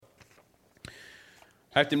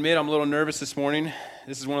I have to admit, I'm a little nervous this morning.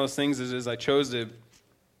 This is one of those things as I chose to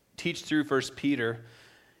teach through 1 Peter.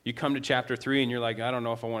 You come to chapter 3 and you're like, I don't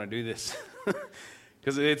know if I want to do this.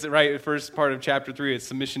 Because it's right, the first part of chapter 3, it's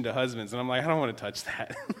submission to husbands. And I'm like, I don't want to touch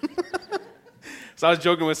that. So I was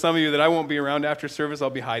joking with some of you that I won't be around after service. I'll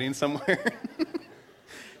be hiding somewhere.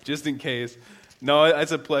 Just in case. No,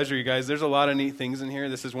 it's a pleasure, you guys. There's a lot of neat things in here.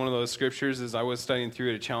 This is one of those scriptures as I was studying through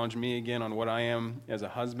it to challenge me again on what I am as a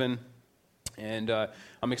husband. And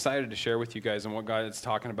I'm excited to share with you guys on what God is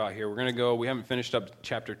talking about here. We haven't finished up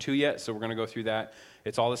chapter 2 yet, so we're going to go through that.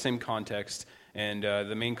 It's all the same context, and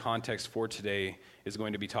the main context for today is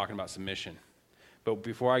going to be talking about submission. But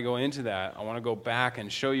before I go into that, I want to go back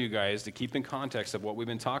and show you guys, to keep in context of what we've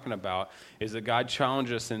been talking about, is that God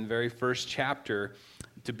challenged us in the very first chapter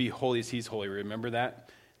to be holy as He's holy. Remember that?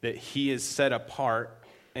 That He is set apart.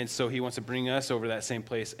 And so He wants to bring us over that same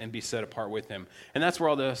place and be set apart with Him. And that's where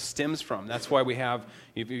all this stems from. That's why we have,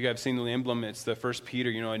 if you have seen the emblem, it's the 1 Peter,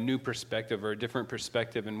 a new perspective or a different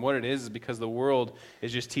perspective. And what it is because the world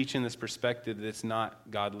is just teaching this perspective that's not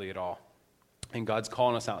godly at all. And God's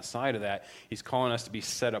calling us outside of that. He's calling us to be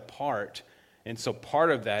set apart. And so part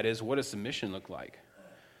of that is, what does submission look like?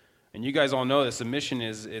 And you guys all know that submission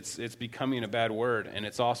it's becoming a bad word, and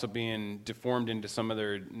it's also being deformed into some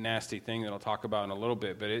other nasty thing that I'll talk about in a little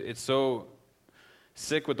bit. But it's so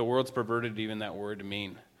sick what the world's perverted even that word to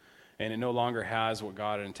mean. And it no longer has what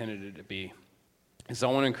God intended it to be. And so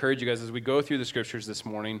I want to encourage you guys as we go through the scriptures this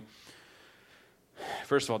morning.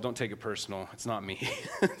 First of all, don't take it personal. It's not me.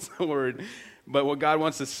 It's the word. But what God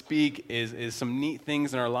wants to speak is some neat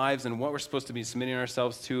things in our lives and what we're supposed to be submitting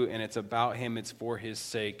ourselves to, and it's about Him. It's for His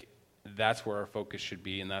sake. That's where our focus should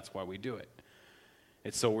be, and that's why we do it.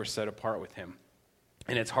 It's so we're set apart with Him.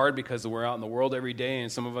 And it's hard because we're out in the world every day,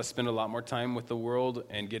 and some of us spend a lot more time with the world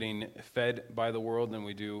and getting fed by the world than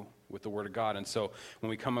we do with the Word of God. And so when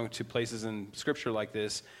we come to places in Scripture like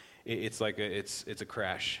this, it's like it's a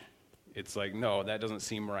crash. It's like, no, that doesn't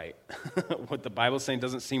seem right. What the Bible's saying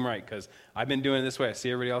doesn't seem right because I've been doing it this way. I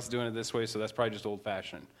see everybody else doing it this way, so that's probably just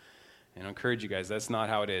old-fashioned. And I encourage you guys, that's not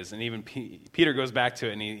how it is. And even Peter goes back to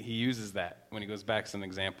it, and he uses that when he goes back as an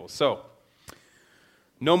example. So,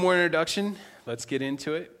 no more introduction. Let's get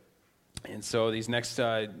into it. And so these next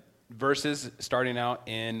verses, starting out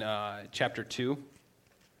in chapter 2,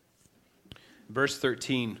 verse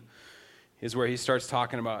 13, is where he starts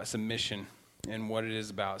talking about submission and what it is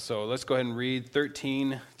about. So let's go ahead and read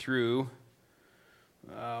 13 through,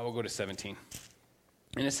 we'll go to 17.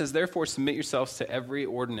 And it says, "Therefore submit yourselves to every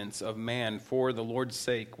ordinance of man for the Lord's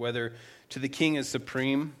sake, whether to the king as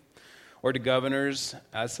supreme, or to governors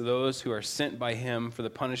as to those who are sent by him for the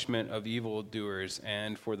punishment of evildoers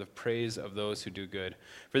and for the praise of those who do good.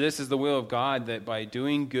 For this is the will of God, that by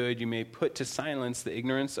doing good you may put to silence the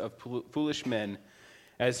ignorance of foolish men,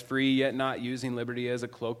 as free, yet not using liberty as a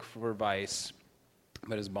cloak for vice,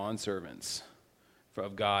 but as bondservants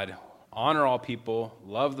of God. Honor all people,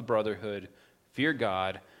 love the brotherhood, fear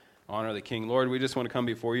God, honor the king." Lord, we just want to come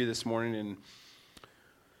before you this morning, and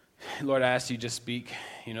Lord, I ask you just speak.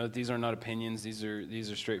 These are not opinions; these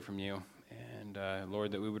are straight from you. And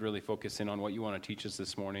Lord, that we would really focus in on what you want to teach us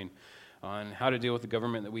this morning, on how to deal with the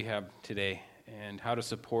government that we have today, and how to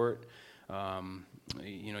support,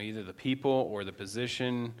 either the people or the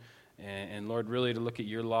position, and Lord, really to look at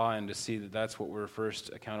your law and to see that that's what we're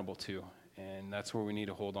first accountable to, and that's where we need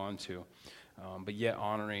to hold on to. But yet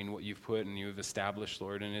honoring what you've put and you've established,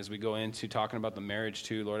 Lord. And as we go into talking about the marriage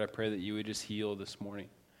too, Lord, I pray that you would just heal this morning.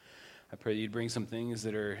 I pray that you'd bring some things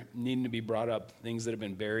that are needing to be brought up, things that have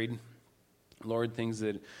been buried. Lord, things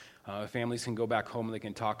that families can go back home and they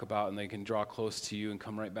can talk about, and they can draw close to you and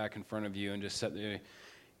come right back in front of you and just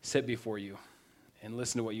sit before you and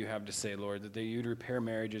listen to what you have to say, Lord, that you'd repair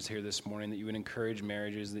marriages here this morning, that you would encourage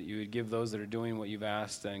marriages, that you would give those that are doing what you've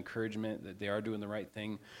asked that encouragement, that they are doing the right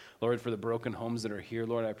thing. Lord, for the broken homes that are here,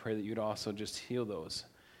 Lord, I pray that you'd also just heal those.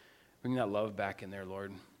 Bring that love back in there,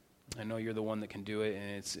 Lord. I know you're the one that can do it,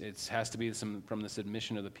 and it has to be from the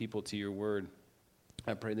submission of the people to your word.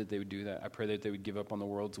 I pray that they would do that. I pray that they would give up on the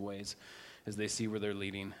world's ways as they see where they're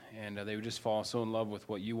leading, and they would just fall so in love with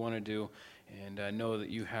what you want to do, and know that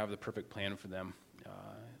you have the perfect plan for them,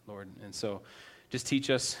 Lord. And so just teach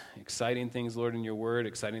us exciting things, Lord, in your word,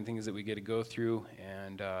 exciting things that we get to go through,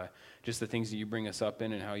 and just the things that you bring us up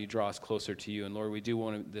in and how you draw us closer to you. And Lord, we do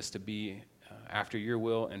want this to be after your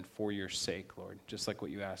will and for your sake, Lord, just like what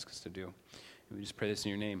you ask us to do. And we just pray this in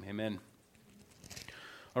your name. Amen.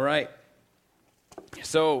 All right.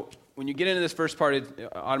 So when you get into this first part,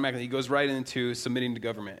 it automatically goes right into submitting to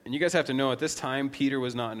government. And you guys have to know at this time, Peter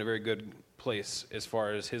was not in a very good place as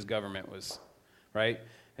far as his government was, right?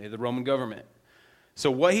 The Roman government. So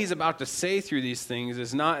what he's about to say through these things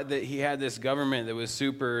is not that he had this government that was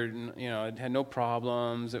super, it had no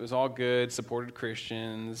problems, it was all good, supported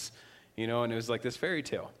Christians, and it was like this fairy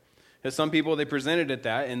tale. Because some people, they presented it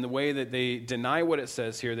that, in the way that they deny what it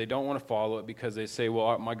says here, they don't want to follow it because they say,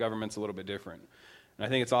 well, my government's a little bit different. And I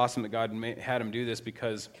think it's awesome that God had him do this,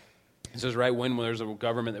 because this is right when there's a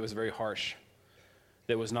government that was very harsh,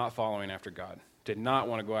 that was not following after God, did not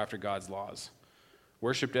want to go after God's laws,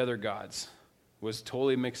 worshipped other gods, was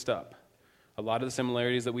totally mixed up. A lot of the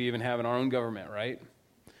similarities that we even have in our own government, right?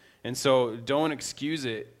 And so don't excuse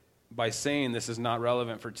it by saying this is not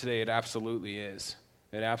relevant for today. It absolutely is.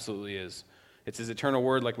 It absolutely is. It's his eternal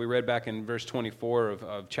word, like we read back in verse 24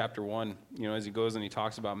 of chapter 1, as he goes and he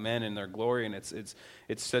talks about men and their glory, and it's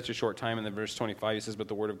such a short time. And then verse 25, he says, but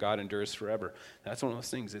the word of God endures forever. That's one of those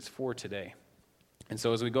things. It's for today. And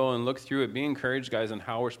so as we go and look through it, be encouraged, guys, on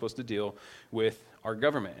how we're supposed to deal with our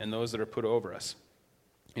government and those that are put over us.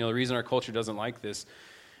 The reason our culture doesn't like this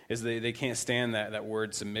is they can't stand that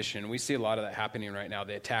word submission. We see a lot of that happening right now,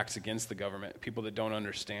 the attacks against the government, people that don't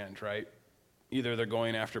understand, right? Either they're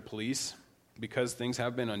going after police because things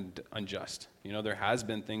have been unjust. There has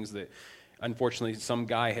been things that, unfortunately, some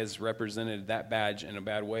guy has represented that badge in a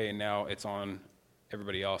bad way, and now it's on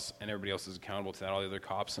everybody else, and everybody else is accountable to that, all the other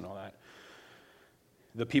cops and all that.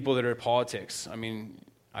 The people that are in politics,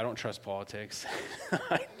 I don't trust politics.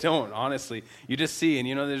 I don't, honestly. You just see,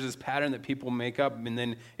 and there's this pattern that people make up, and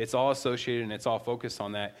then it's all associated and it's all focused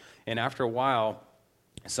on that. And after a while,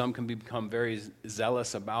 some can become very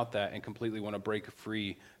zealous about that and completely want to break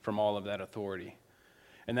free from all of that authority.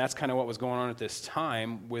 And that's kind of what was going on at this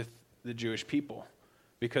time with the Jewish people,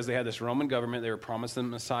 because they had this Roman government. They were promised the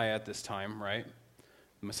Messiah at this time, right?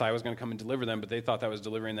 The Messiah was going to come and deliver them, but they thought that was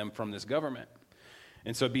delivering them from this government.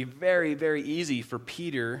 And so it'd be very, very easy for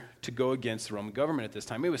Peter to go against the Roman government at this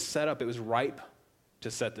time. It was set up, it was ripe to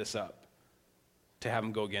set this up, to have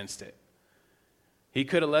him go against it. He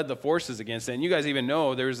could have led the forces against it. And you guys even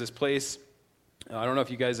know there was this place, I don't know if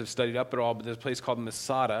you guys have studied up at all, but there's a place called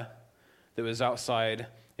Masada that was outside.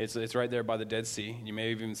 It's right there by the Dead Sea. You may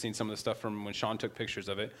have even seen some of the stuff from when Sean took pictures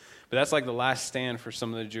of it. But that's like the last stand for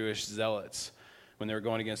some of the Jewish zealots when they were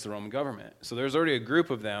going against the Roman government. So there's already a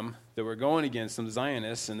group of them that were going against some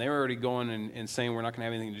Zionists, and they were already going and saying, we're not going to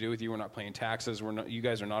have anything to do with you. We're not paying taxes. You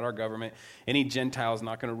guys are not our government. Any Gentile is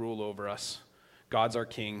not going to rule over us. God's our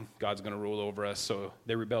king. God's going to rule over us. So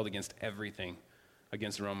they rebelled against everything,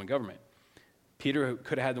 against the Roman government. Peter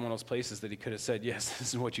could have had one of those places that he could have said, yes,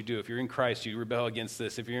 this is what you do. If you're in Christ, you rebel against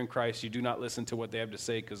this. If you're in Christ, you do not listen to what they have to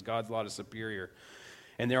say because God's law is superior.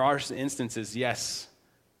 And there are instances, yes,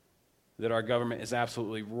 that our government is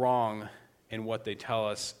absolutely wrong in what they tell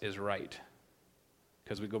us is right.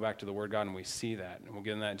 Because we go back to the Word of God and we see that. And we'll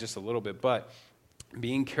get into that in just a little bit. But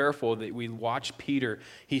being careful that we watch Peter,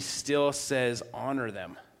 he still says honor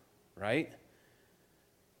them, right?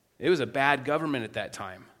 It was a bad government at that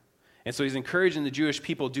time. And so he's encouraging the Jewish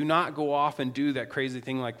people, do not go off and do that crazy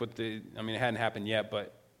thing like it hadn't happened yet,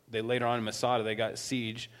 but they later on in Masada, they got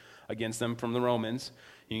siege against them from the Romans.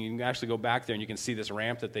 You can actually go back there and you can see this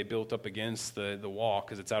ramp that they built up against the wall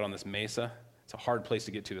because it's out on this mesa. It's a hard place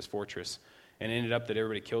to get to, this fortress. And it ended up that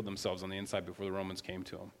everybody killed themselves on the inside before the Romans came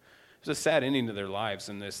to them. It was a sad ending to their lives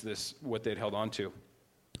and this what they'd held on to.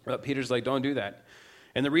 But Peter's like, don't do that.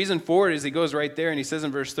 And the reason for it is he goes right there and he says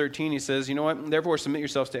in verse 13, he says, you know what, therefore submit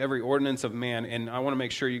yourselves to every ordinance of man. And I want to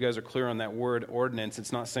make sure you guys are clear on that word ordinance.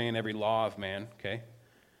 It's not saying every law of man, okay?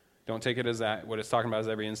 Don't take it as that. What it's talking about is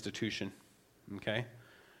every institution, okay?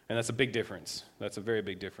 And that's a big difference. That's a very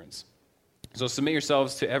big difference. So submit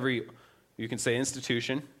yourselves to every, you can say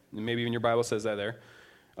institution, and maybe even your Bible says that there,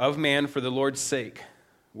 of man for the Lord's sake,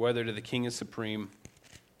 whether to the king is supreme,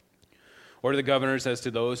 or to the governors as to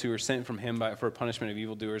those who are sent from him for punishment of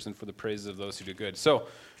evildoers and for the praises of those who do good. So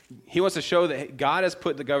he wants to show that God has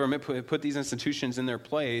put the government, put these institutions in their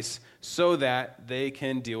place so that they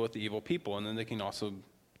can deal with the evil people, and then they can also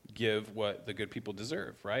give what the good people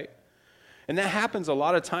deserve, right? And that happens a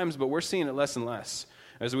lot of times, but we're seeing it less and less.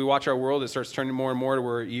 As we watch our world, it starts turning more and more to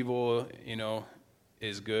where evil,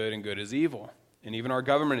 is good and good is evil. And even our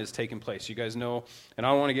government is taking place. You guys know, and I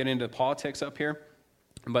don't want to get into politics up here,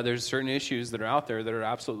 but there's certain issues that are out there that are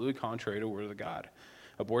absolutely contrary to the Word of God.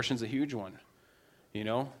 Abortion's a huge one.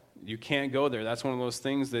 You can't go there. That's one of those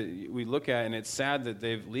things that we look at, and it's sad that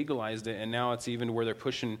they've legalized it, and now it's even where they're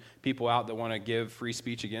pushing people out that want to give free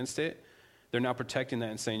speech against it. They're now protecting that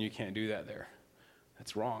and saying you can't do that there.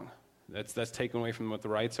 That's wrong. That's taken away from what the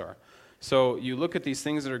rights are. So you look at these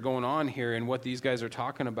things that are going on here and what these guys are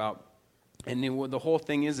talking about, and the whole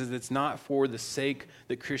thing is it's not for the sake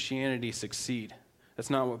that Christianity succeed. That's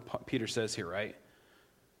not what Peter says here, right?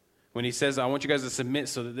 When he says, I want you guys to submit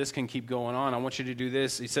so that this can keep going on, I want you to do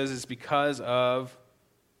this, he says it's because of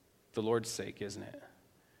the Lord's sake, isn't it?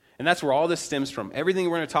 And that's where all this stems from. Everything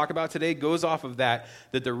we're going to talk about today goes off of that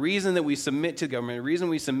the reason that we submit to government, the reason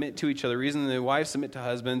we submit to each other, the reason that wives submit to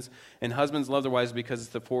husbands, and husbands love their wives, because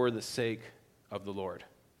it's for the sake of the Lord.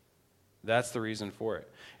 That's the reason for it.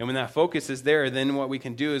 And when that focus is there, then what we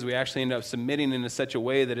can do is we actually end up submitting in such a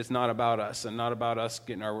way that it's not about us and not about us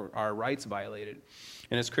getting our rights violated.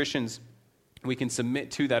 And as Christians, we can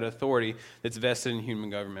submit to that authority that's vested in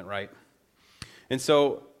human government, right? And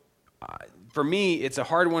so, for me, it's a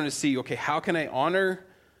hard one to see, okay, how can I honor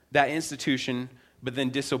that institution but then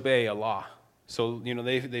disobey a law? So,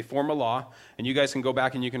 they form a law, and you guys can go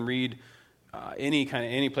back and you can read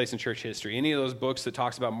any place in church history, any of those books that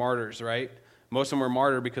talks about martyrs, right? Most of them were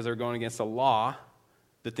martyred because they were going against a law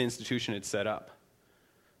that the institution had set up,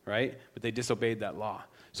 right? But they disobeyed that law.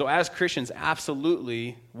 So as Christians,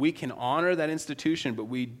 absolutely, we can honor that institution, but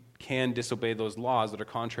we can disobey those laws that are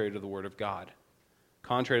contrary to the Word of God.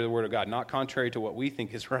 Contrary to the Word of God. Not contrary to what we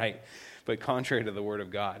think is right, but contrary to the Word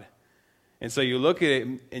of God. And so you look at it,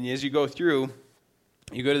 and as you go through,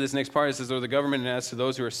 you go to this next part, it says, "Or the government, and as to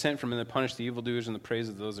those who are sent from him, to punish the evildoers and the praise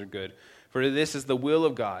of those who are good. For this is the will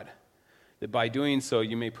of God, that by doing so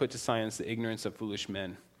you may put to silence the ignorance of foolish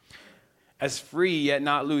men. As free, yet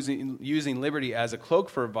not using liberty as a cloak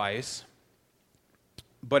for vice,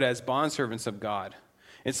 but as bondservants of God."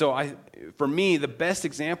 And so for me, the best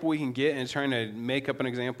example we can get in trying to make up an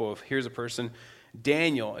example of, here's a person,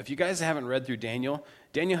 Daniel. If you guys haven't read through Daniel,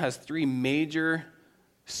 Daniel has 3 major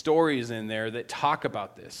stories in there that talk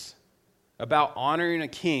about this, about honoring a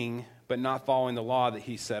king but not following the law that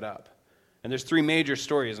he set up. And there's 3 major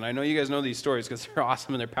stories, and I know you guys know these stories because they're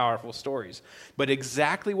awesome and they're powerful stories. But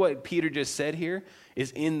exactly what Peter just said here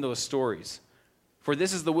is in those stories. For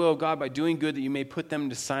this is the will of God, by doing good that you may put them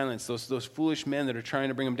to silence, those foolish men that are trying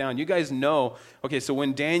to bring them down. You guys know, okay, so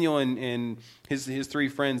when Daniel and his 3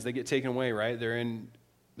 friends, they get taken away, right? They're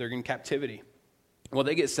in captivity. Well,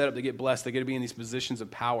 they get set up, they get blessed, they get to be in these positions of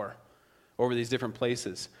power over these different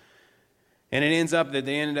places. And it ends up that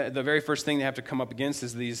the very first thing they have to come up against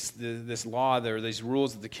is this law, or these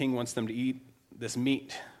rules that the king wants them to eat, this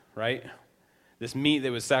meat, right? This meat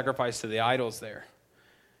that was sacrificed to the idols there.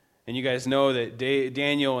 And you guys know that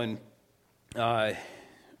Daniel and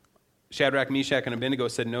Shadrach, Meshach, and Abednego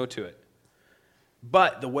said no to it.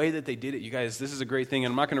 But the way that they did it, you guys, this is a great thing.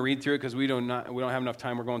 And I'm not going to read through it because we don't have enough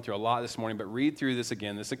time. We're going through a lot this morning. But read through this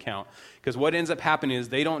again, this account. Because what ends up happening is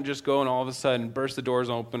they don't just go and all of a sudden burst the doors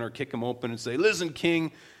open or kick them open and say, "Listen,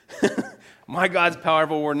 king, my God's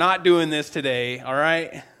powerful. We're not doing this today, all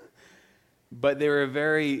right?" But they were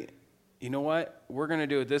very, you know what? We're going to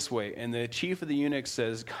do it this way. And the chief of the eunuchs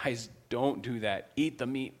says, "Guys, don't do that. Eat the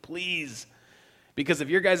meat, please. Because if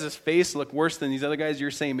your guys' face look worse than these other guys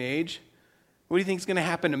your same age, what do you think is going to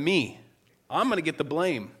happen to me? I'm going to get the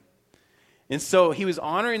blame." And so he was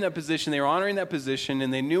honoring that position. They were honoring that position,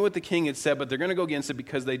 and they knew what the king had said, but they're going to go against it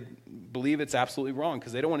because they believe it's absolutely wrong,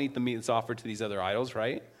 because they don't want to eat the meat that's offered to these other idols,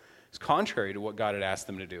 right? It's contrary to what God had asked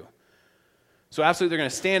them to do. So absolutely they're going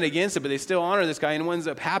to stand against it, but they still honor this guy. And what ends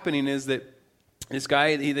up happening is that this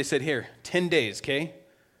guy, they said, "Here, 10 days, okay?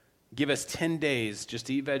 Give us 10 days just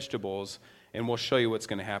to eat vegetables, and we'll show you what's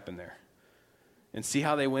going to happen there." And see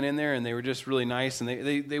how they went in there, and they were just really nice, and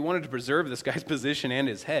they wanted to preserve this guy's position and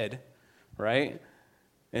his head, right?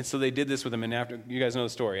 And so they did this with him, and after, you guys know the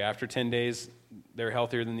story, after 10 days, they're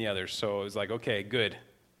healthier than the others. So it was like, okay, good.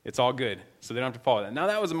 It's all good. So they don't have to follow that. Now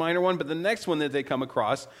that was a minor one, but the next one that they come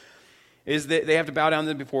across is that they have to bow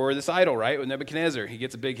down before this idol, right? With Nebuchadnezzar. He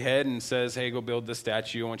gets a big head and says, "Hey, go build this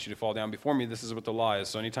statue. I want you to fall down before me. This is what the law is.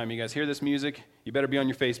 So anytime you guys hear this music, you better be on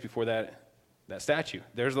your face before that statue."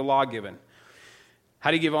 There's the law given. How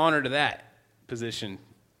do you give honor to that position,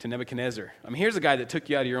 to Nebuchadnezzar? I mean, here's a guy that took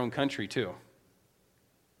you out of your own country, too.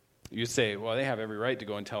 You say, well, they have every right to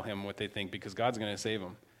go and tell him what they think because God's going to save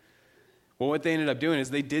them. Well, what they ended up doing is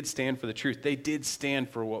they did stand for the truth. They did stand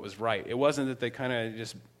for what was right. It wasn't that they kind of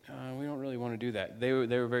just, we don't really want to do that. They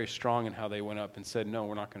were very strong in how they went up and said, "No,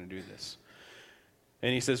 we're not going to do this."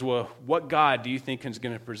 And he says, "Well, what God do you think is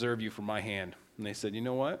going to preserve you from my hand?" And they said, "You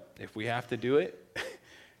know what? If we have to do it,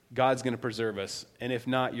 God's going to preserve us. And if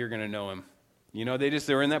not, you're going to know him." You know, they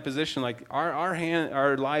were in that position like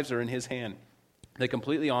our lives are in his hand. They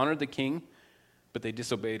completely honored the king, but they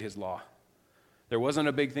disobeyed his law. There wasn't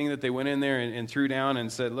a big thing that they went in there and threw down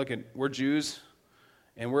and said, "Look, we're Jews,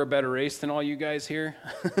 and we're a better race than all you guys here.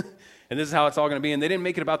 And this is how it's all going to be." And they didn't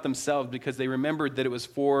make it about themselves because they remembered that it was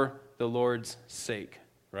for the Lord's sake,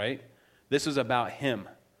 right? This was about him.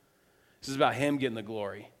 This is about him getting the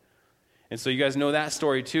glory. And so you guys know that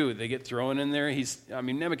story too. They get thrown in there.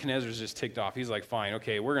 Nebuchadnezzar's just ticked off. He's like, fine,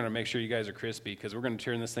 okay, we're going to make sure you guys are crispy because we're going to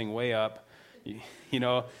turn this thing way up.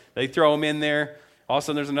 They throw him in there. All of a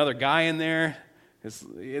sudden there's another guy in there.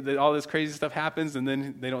 All this crazy stuff happens, and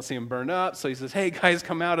then they don't see him burned up. So he says, hey, guys,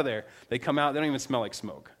 come out of there. They come out. They don't even smell like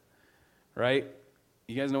smoke, right?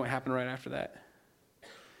 You guys know what happened right after that?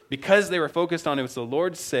 Because they were focused on it was the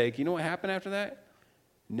Lord's sake, you know what happened after that?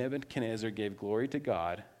 Nebuchadnezzar gave glory to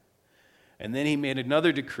God. And then he made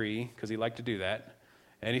another decree, because he liked to do that.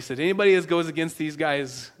 And he said, anybody that goes against these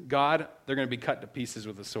guys, God, they're going to be cut to pieces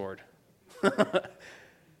with a sword.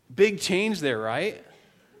 Big change there, right?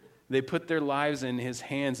 They put their lives in his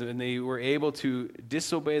hands, and they were able to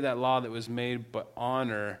disobey that law that was made, but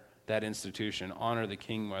honor that institution, honor the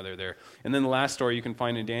king while they're there. And then the last story you can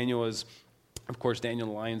find in Daniel is, of course, Daniel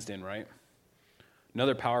in the lion's den, right?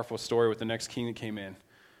 Another powerful story with the next king that came in.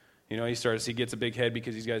 He gets a big head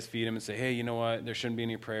because these guys feed him and say, hey, you know what? There shouldn't be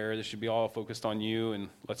any prayer. This should be all focused on you, and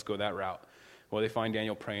let's go that route. Well, they find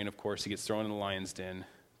Daniel praying, of course. He gets thrown in the lion's den.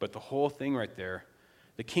 But the whole thing right there,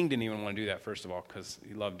 the king didn't even want to do that, first of all, because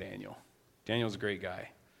he loved Daniel. Daniel's a great guy.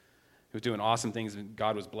 He was doing awesome things, and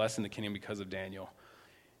God was blessing the kingdom because of Daniel.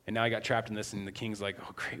 And now he got trapped in this, and the king's like,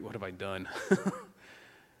 oh, great, what have I done?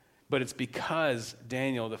 But it's because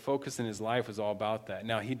Daniel, the focus in his life was all about that.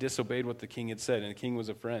 Now, he disobeyed what the king had said, and the king was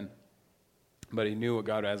a friend. But he knew what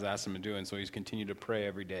God has asked him to do, and so he's continued to pray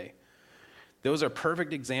every day. Those are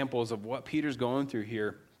perfect examples of what Peter's going through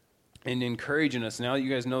here and encouraging us. Now that you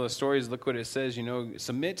guys know the stories, look what it says.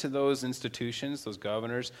 Submit to those institutions, those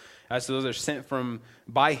governors, as to those that are sent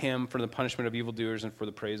by him for the punishment of evildoers and for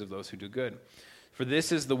the praise of those who do good. For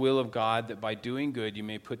this is the will of God, that by doing good you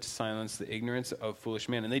may put to silence the ignorance of foolish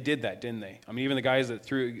men. And they did that, didn't they? Even the guys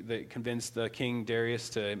that convinced the king Darius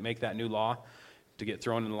to make that new law to get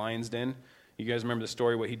thrown in the lion's den. You guys remember the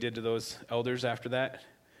story, what he did to those elders after that?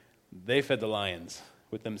 They fed the lions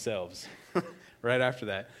with themselves right after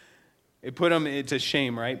that. It put them to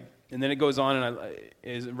shame, right? And then it goes on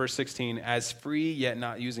in verse 16, as free, yet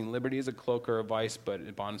not using liberty as a cloak or a vice,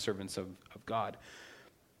 but bondservants of God.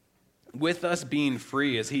 With us being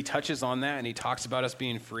free, as he touches on that and he talks about us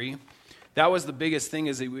being free, that was the biggest thing.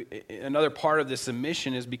 Another part of this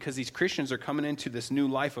submission is because these Christians are coming into this new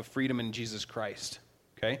life of freedom in Jesus Christ,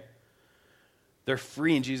 okay? They're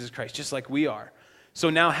free in Jesus Christ, just like we are. So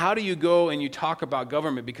now how do you go and you talk about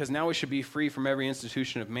government? Because now we should be free from every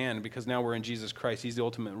institution of man, because now we're in Jesus Christ. He's the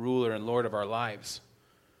ultimate ruler and Lord of our lives.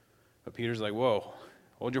 But Peter's like, whoa,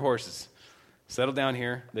 hold your horses. Settle down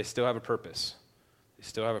here. They still have a purpose. They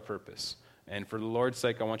still have a purpose. And for the Lord's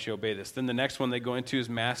sake, I want you to obey this. Then the next one they go into is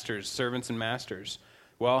masters, servants and masters.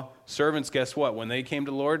 Well, servants, guess what? When they came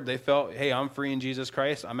to the Lord, they felt, hey, I'm free in Jesus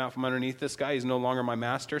Christ. I'm out from underneath this guy. He's no longer my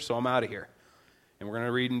master, so I'm out of here. And we're going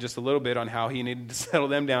to read in just a little bit on how he needed to settle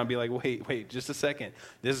them down and be like, wait, just a second.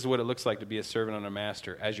 This is what it looks like to be a servant under a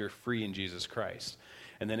master as you're free in Jesus Christ.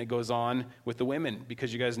 And then it goes on with the women,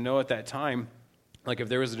 because you guys know at that time, like if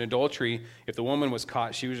there was an adultery, if the woman was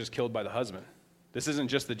caught, she was just killed by the husband. This isn't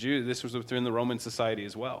just the Jews. This was within the Roman society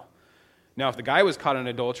as well. Now, if the guy was caught in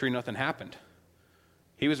adultery, nothing happened.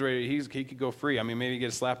 He was ready. He could go free. Maybe get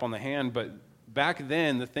a slap on the hand. But back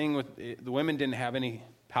then, the thing with the women didn't have any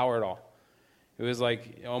power at all. It was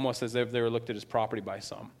like almost as if they were looked at as property by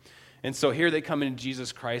some. And so here they come into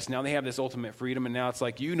Jesus Christ. Now they have this ultimate freedom. And now it's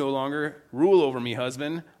like, you no longer rule over me,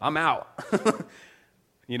 husband. I'm out.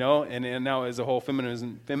 And now as a whole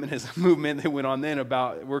feminism movement that went on then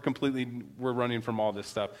about we're running from all this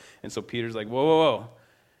stuff. And so Peter's like, whoa.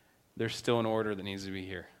 There's still an order that needs to be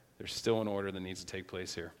here. There's still an order that needs to take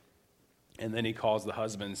place here. And then he calls the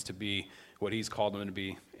husbands to be what he's called them to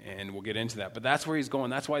be. And we'll get into that. But that's where he's going.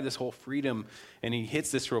 That's why this whole freedom, and he hits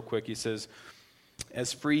this real quick. He says,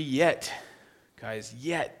 as free yet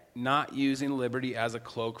not using liberty as a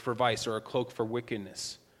cloak for vice or a cloak for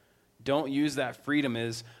wickedness. Don't use that freedom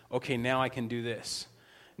as, okay, now I can do this.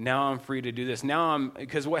 Now I'm free to do this.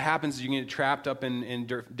 Because what happens is you get trapped up in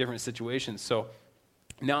different situations. So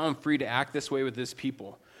now I'm free to act this way with this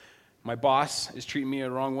people. My boss is treating me the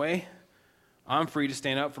wrong way. I'm free to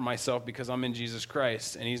stand up for myself because I'm in Jesus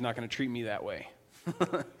Christ, and he's not going to treat me that way.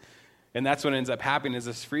 And that's what ends up happening is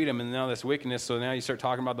this freedom and now this wickedness. So now you start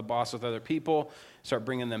talking about the boss with other people, start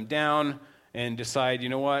bringing them down, and decide, you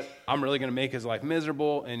know what, I'm really going to make his life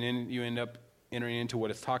miserable, and then you end up entering into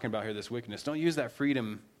what it's talking about here, this wickedness. Don't use that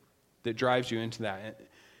freedom that drives you into that.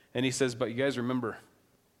 And he says, but you guys remember,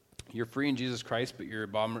 you're free in Jesus Christ, but you're a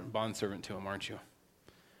bondservant to him, aren't you?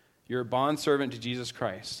 You're a bondservant to Jesus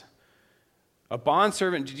Christ. A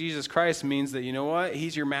bondservant to Jesus Christ means that, you know what,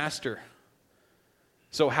 he's your master.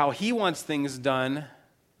 So how he wants things done,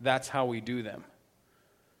 that's how we do them.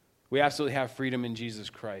 We absolutely have freedom in Jesus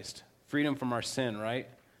Christ. Freedom from our sin, right?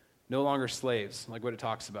 No longer slaves, like what it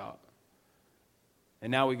talks about. And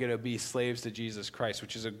now we get to be slaves to Jesus Christ,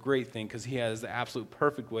 which is a great thing because he has the absolute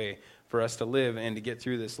perfect way for us to live and to get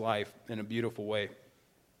through this life in a beautiful way.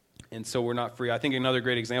 And so we're not free. I think another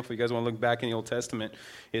great example, if you guys want to look back in the Old Testament,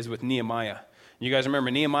 is with Nehemiah. You guys remember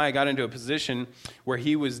Nehemiah got into a position where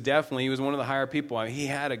he was one of the higher people. I mean, he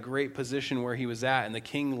had a great position where he was at, and the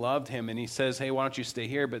king loved him, and he says, hey, why don't you stay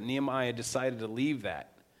here? But Nehemiah decided to leave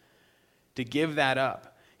that, to give that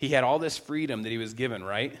up. He had all this freedom that he was given,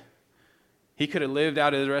 right? He could have lived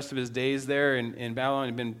out the rest of his days there in Babylon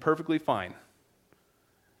and been perfectly fine.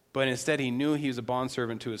 But instead, he knew he was a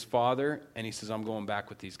bondservant to his father, and he says, I'm going back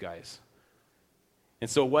with these guys. And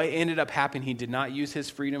so what ended up happening, he did not use his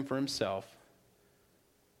freedom for himself,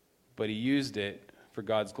 but he used it for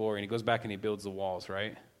God's glory. And he goes back and he builds the walls,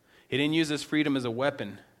 right? He didn't use his freedom as a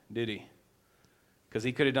weapon, did he? Because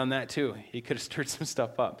he could have done that too. He could have stirred some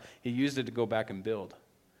stuff up. He used it to go back and build.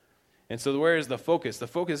 And so where is the focus? The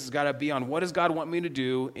focus has got to be on what does God want me to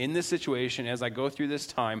do in this situation as I go through this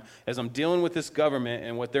time, as I'm dealing with this government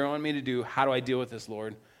and what they're wanting me to do. How do I deal with this,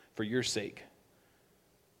 Lord, for your sake?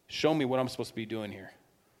 Show me what I'm supposed to be doing here.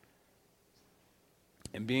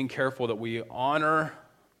 And being careful that we honor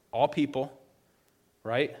all people,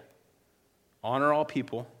 right? Honor all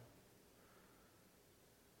people.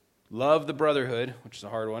 Love the brotherhood, which is a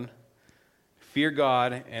hard one. Fear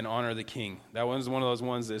God and honor the king. That one's one of those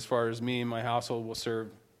ones that as far as me and my household will serve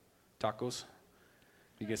tacos.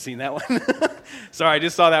 You guys seen that one? Sorry, I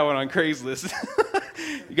just saw that one on Craigslist.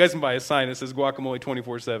 You guys can buy a sign that says guacamole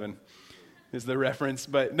 24/7 is the reference.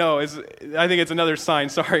 But no, I think it's another sign.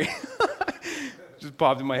 Sorry. Just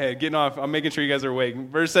popped in my head. Getting off. I'm making sure you guys are awake.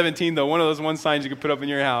 Verse 17, though, one of those signs you can put up in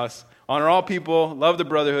your house. Honor all people, love the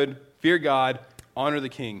brotherhood, fear God, honor the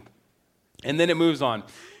king. And then it moves on.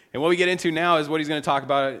 And what we get into now is what he's going to talk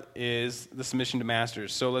about is the submission to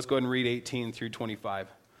masters. So let's go ahead and read 18 through 25.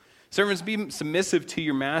 Servants, be submissive to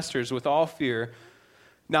your masters with all fear,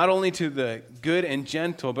 not only to the good and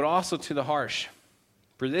gentle, but also to the harsh.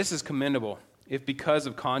 For this is commendable, if because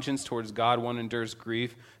of conscience towards God one endures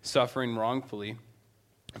grief, suffering wrongfully.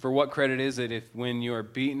 For what credit is it if when you are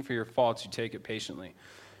beaten for your faults, you take it patiently?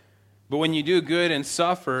 But when you do good and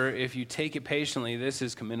suffer, if you take it patiently, this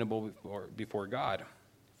is commendable before God.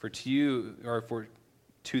 For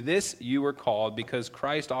to this you were called, because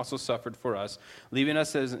Christ also suffered for us, leaving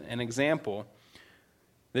us as an example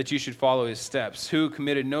that you should follow his steps, who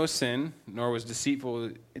committed no sin, nor was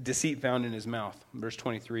deceit found in his mouth. Verse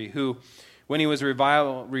 23, who, when he was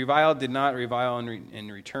reviled, did not revile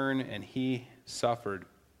in return, and he suffered.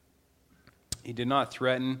 He did not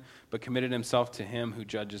threaten, but committed himself to him who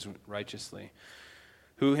judges righteously,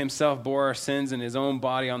 who himself bore our sins in his own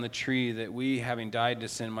body on the tree, that we, having died to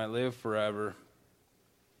sin, might live forever,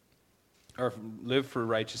 or live for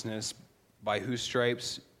righteousness, by whose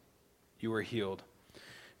stripes you were healed.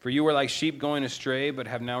 For you were like sheep going astray, but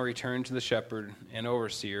have now returned to the shepherd and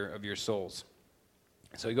overseer of your souls.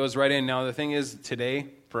 So he goes right in. Now the thing is, today,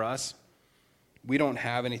 for us, we don't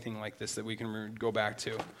have anything like this that we can go back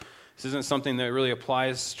to. This isn't something that really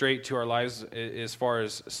applies straight to our lives as far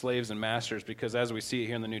as slaves and masters, because as we see it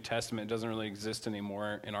here in the New Testament, it doesn't really exist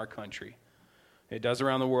anymore in our country. It does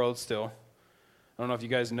around the world still. I don't know if you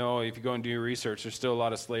guys know, if you go and do your research, there's still a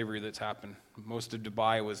lot of slavery that's happened. Most of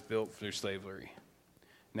Dubai was built through slavery.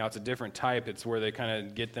 Now it's a different type. It's where they kind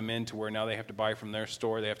of get them into where now they have to buy from their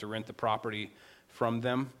store. They have to rent the property from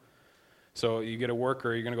them. So you get a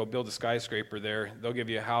worker, you're going to go build a skyscraper there. They'll give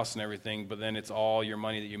you a house and everything, but then it's all your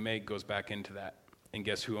money that you make goes back into that. And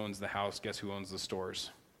guess who owns the house? Guess who owns the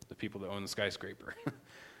stores? The people that own the skyscraper.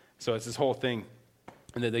 So it's this whole thing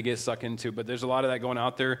that they get sucked into. But there's a lot of that going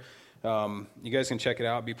out there. You guys can check it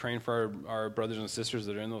out. Be praying for our brothers and sisters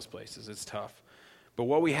that are in those places. It's tough. But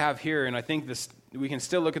what we have here, and I think we can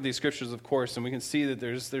still look at these scriptures, of course, and we can see that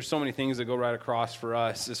there's so many things that go right across for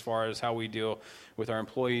us as far as how we deal with our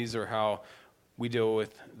employees or how we deal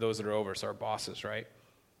with those that are over us, our bosses, right?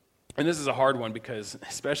 And this is a hard one because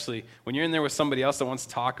especially when you're in there with somebody else that wants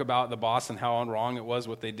to talk about the boss and how wrong it was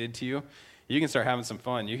what they did to you, you can start having some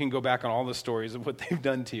fun. You can go back on all the stories of what they've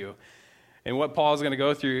done to you. And what Paul's going to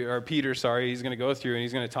go through, or Peter, he's going to go through and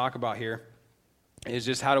he's going to talk about here is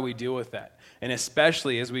just how do we deal with that. And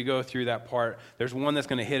especially as we go through that part, there's one that's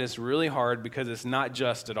going to hit us really hard because it's not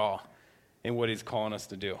just at all in what he's calling us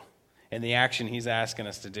to do and the action he's asking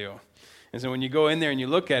us to do. And so when you go in there and you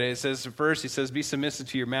look at it, it says first, he says, be submissive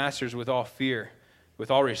to your masters with all fear,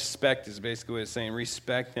 with all respect is basically what it's saying.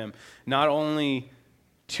 Respect them, not only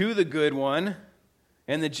to the good one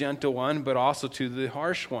and the gentle one, but also to the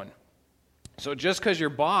harsh one. So just because your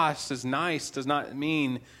boss is nice does not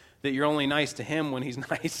mean that you're only nice to him when he's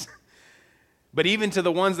nice. But even to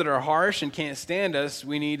the ones that are harsh and can't stand us,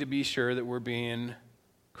 we need to be sure that we're being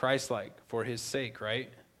Christ-like for his sake,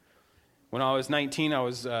 right? When I was 19, I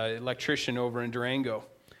was an electrician over in Durango.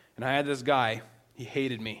 And I had this guy, he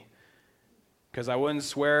hated me. Because I wouldn't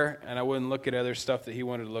swear and I wouldn't look at other stuff that he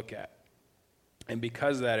wanted to look at. And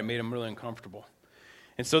because of that, it made him really uncomfortable.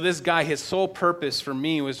 And so this guy, his sole purpose for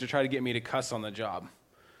me was to try to get me to cuss on the job.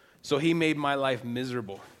 So he made my life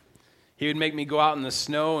miserable. He would make me go out in the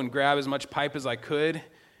snow and grab as much pipe as I could,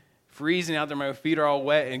 freezing out there, my feet are all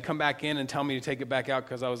wet, and come back in and tell me to take it back out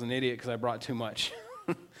because I was an idiot because I brought too much.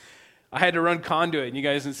 I had to run conduit, and you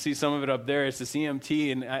guys can see some of it up there. It's the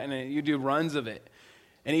CMT, and you do runs of it.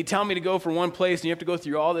 And he'd tell me to go from one place, and you have to go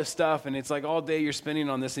through all this stuff, and it's like all day you're spending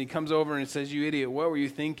on this. And he comes over and says, "You idiot, what were you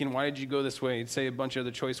thinking? Why did you go this way?" He'd say a bunch of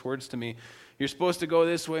other choice words to me. "You're supposed to go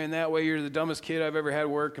this way and that way. You're the dumbest kid I've ever had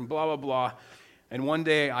work," and blah, blah, blah. And one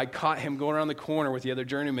day I caught him going around the corner with the other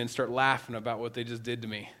journeymen start laughing about what they just did to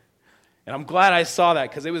me. And I'm glad I saw that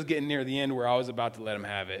because it was getting near the end where I was about to let him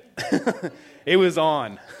have it. It was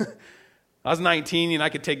on. I was 19 and I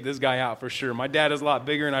could take this guy out for sure. My dad is a lot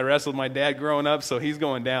bigger and I wrestled my dad growing up, so he's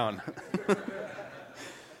going down.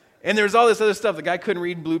 And there's all this other stuff. The guy couldn't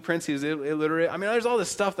read blueprints. He was illiterate. I mean, there's all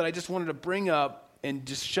this stuff that I just wanted to bring up and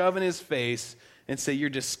just shove in his face and say, "You're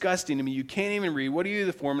disgusting to me. You can't even read. What are you,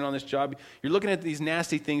 the foreman on this job? You're looking at these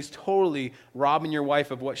nasty things, totally robbing your wife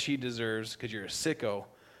of what she deserves because you're a sicko.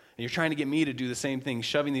 And you're trying to get me to do the same thing,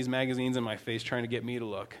 shoving these magazines in my face, trying to get me to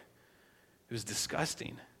look." It was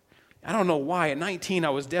disgusting. I don't know why. At 19, I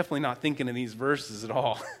was definitely not thinking of these verses at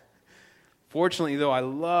all. Fortunately, though, I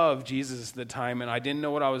loved Jesus at the time, and I didn't know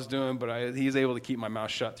what I was doing, but he was able to keep my mouth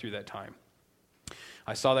shut through that time.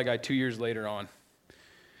 I saw that guy 2 years later on.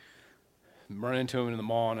 Run into him in the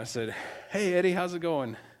mall, and I said, "Hey, Eddie, how's it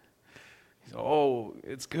going?" He said, "Oh,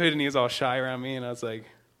 it's good," and he was all shy around me, and I was like,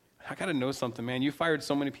 "I got to know something, man. You fired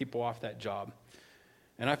so many people off that job,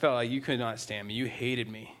 and I felt like you could not stand me. You hated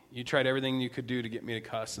me. You tried everything you could do to get me to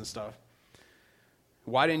cuss and stuff.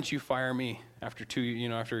 Why didn't you fire me after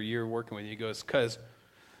after a year working with you?" He goes,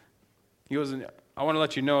 "I want to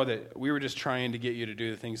let you know that we were just trying to get you to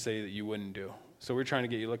do the things say that you wouldn't do. So we're trying to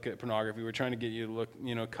get you to look at pornography. We're trying to get you to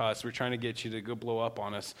look, cuss. We're trying to get you to go blow up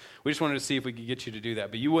on us. We just wanted to see if we could get you to do that,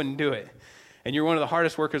 but you wouldn't do it. And you're one of the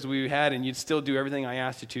hardest workers we had, and you'd still do everything I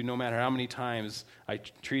asked you to, no matter how many times I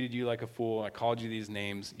treated you like a fool, I called you these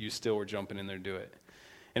names, you still were jumping in there to do it."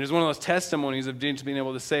 And it was one of those testimonies of just being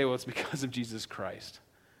able to say, well, it's because of Jesus Christ.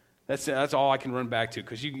 That's all I can run back to,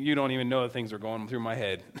 because you don't even know the things are going through my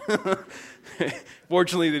head.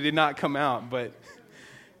 Fortunately, they did not come out, but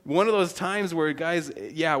one of those times where, guys,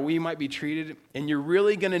 yeah, we might be treated, and you're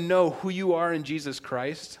really going to know who you are in Jesus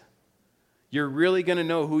Christ. You're really going to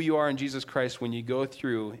know who you are in Jesus Christ when you go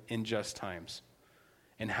through unjust times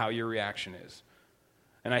and how your reaction is.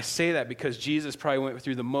 And I say that because Jesus probably went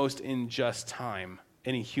through the most unjust time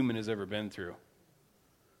any human has ever been through.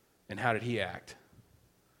 And how did he act?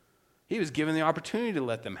 He was given the opportunity to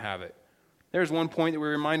let them have it. There's one point that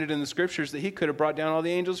we're reminded in the scriptures that he could have brought down all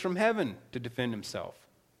the angels from heaven to defend himself.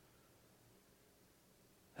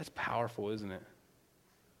 That's powerful, isn't it?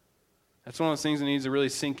 That's one of those things that needs to really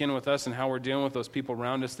sink in with us and how we're dealing with those people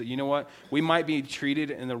around us, that, you know what, we might be treated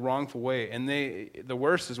in the wrongful way. And the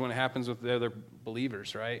worst is when it happens with the other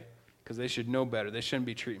believers, right? Because they should know better. They shouldn't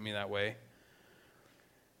be treating me that way.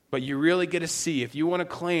 But you really get to see, if you want to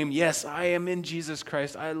claim, yes, I am in Jesus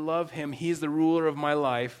Christ, I love him, he's the ruler of my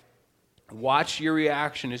life, watch your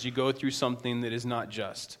reaction as you go through something that is not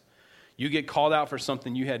just. You get called out for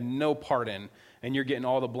something you had no part in, and you're getting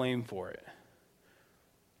all the blame for it.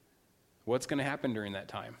 What's going to happen during that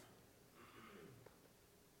time?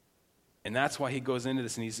 And that's why he goes into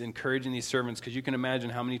this, and he's encouraging these servants, because you can imagine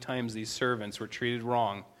how many times these servants were treated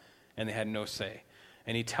wrong, and they had no say.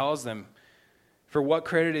 And he tells them, for what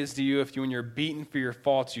credit is to you if when you're beaten for your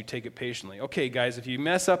faults, you take it patiently? Okay, guys, if you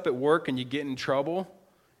mess up at work and you get in trouble,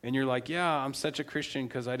 and you're like, yeah, I'm such a Christian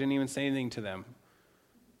because I didn't even say anything to them.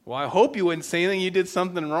 Well, I hope you wouldn't say anything. You did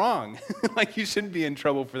something wrong. Like, you shouldn't be in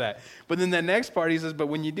trouble for that. But then the next part, he says, but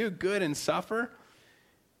when you do good and suffer,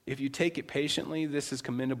 if you take it patiently, this is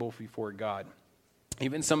commendable before God.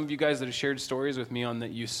 Even some of you guys that have shared stories with me on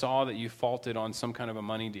that you saw that you faulted on some kind of a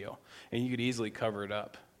money deal, and you could easily cover it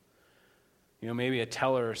up. You know, maybe a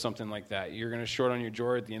teller or something like that. You're going to short on your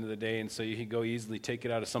drawer at the end of the day, and so you could go easily take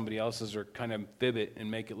it out of somebody else's or kind of fib it and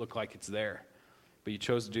make it look like it's there. But you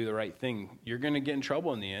chose to do the right thing. You're going to get in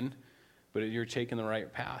trouble in the end, but you're taking the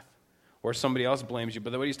right path. or somebody else blames you.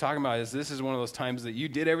 But what he's talking about is this is one of those times that you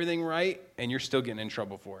did everything right and you're still getting in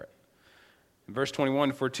trouble for it. In verse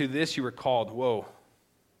 21, for to this you were called. Whoa.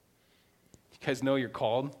 You guys know you're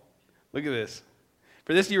called? Look at this.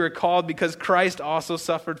 For this you were called because Christ also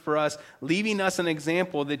suffered for us, leaving us an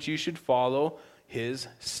example that you should follow his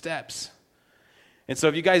steps. And so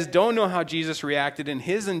if you guys don't know how Jesus reacted in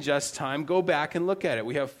his unjust time, go back and look at it.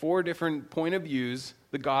 We have 4 different point of views,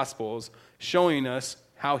 the Gospels, showing us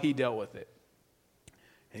how he dealt with it.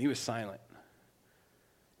 And he was silent.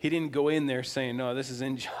 He didn't go in there saying, no, this is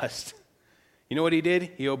unjust. You know what he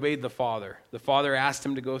did? He obeyed the Father. The Father asked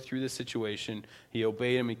him to go through this situation. He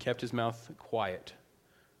obeyed him. He kept his mouth quiet.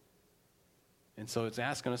 And so it's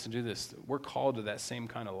asking us to do this. We're called to that same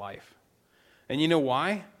kind of life. And you know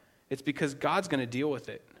why? It's because God's going to deal with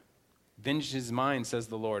it. Vengeance is mine, says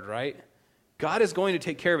the Lord, right? God is going to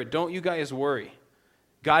take care of it. Don't you guys worry.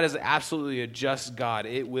 God is absolutely a just God.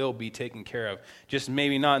 It will be taken care of. Just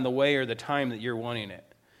maybe not in the way or the time that you're wanting it.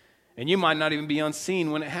 And you might not even be on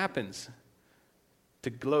scene when it happens. To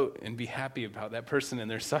gloat and be happy about that person and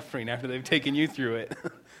their suffering after they've taken you through it.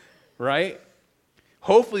 Right?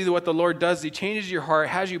 Hopefully what the Lord does, he changes your heart,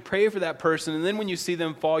 has you pray for that person, and then when you see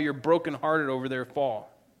them fall, you're brokenhearted over their fall.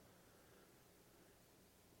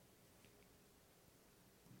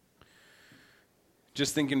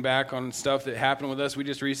 Just thinking back on stuff that happened with us, we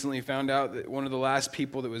just recently found out that one of the last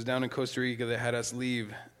people that was down in Costa Rica that had us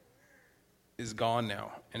leave is gone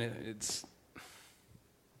now. And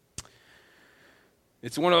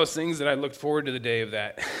it's one of those things that I looked forward to the day of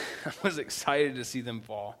that. I was excited to see them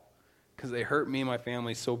fall because they hurt me and my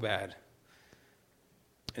family so bad.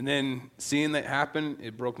 And then seeing that happen,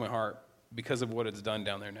 it broke my heart because of what it's done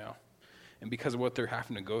down there now and because of what they're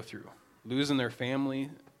having to go through. Losing their family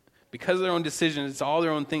because of their own decisions. It's all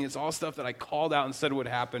their own thing. It's all stuff that I called out and said would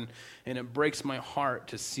happen, and it breaks my heart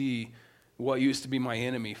to see what used to be my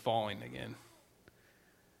enemy falling again.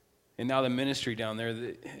 And now the ministry down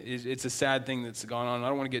there, it's a sad thing that's gone on. I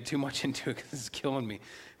don't want to get too much into it because it's killing me.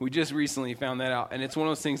 We just recently found that out. And it's one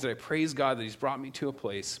of those things that I praise God that he's brought me to a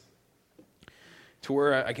place to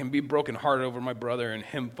where I can be brokenhearted over my brother and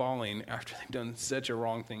him falling after they've done such a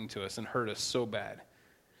wrong thing to us and hurt us so bad.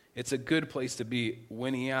 It's a good place to be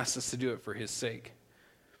when he asks us to do it for his sake.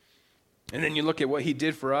 And then you look at what he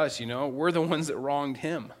did for us, we're the ones that wronged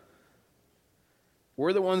him.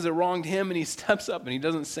 We're the ones that wronged him, and he steps up and he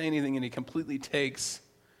doesn't say anything, and he completely takes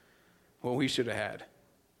what we should have had.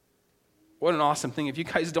 What an awesome thing. If you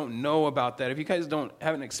guys don't know about that, if you guys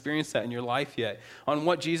haven't experienced that in your life yet, on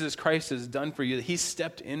what Jesus Christ has done for you, that he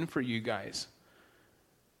stepped in for you guys.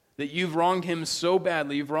 That you've wronged him so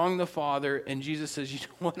badly, you've wronged the Father, and Jesus says, you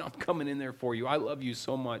know what, I'm coming in there for you. I love you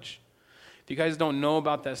so much. If you guys don't know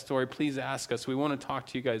about that story, please ask us. We want to talk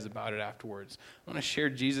to you guys about it afterwards. I want to share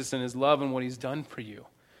Jesus and his love and what he's done for you.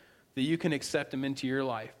 That you can accept him into your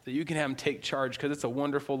life. That you can have him take charge, because it's a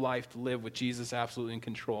wonderful life to live with Jesus absolutely in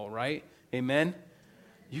control, right? Amen?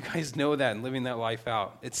 You guys know that and living that life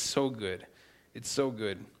out. It's so good. It's so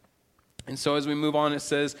good. And so as we move on, it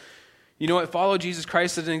says, you know what? Follow Jesus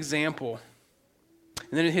Christ as an example.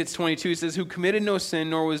 And then it hits 22. It says, who committed no sin,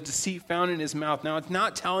 nor was deceit found in his mouth. Now, it's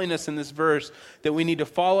not telling us in this verse that we need to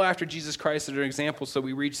follow after Jesus Christ as an example so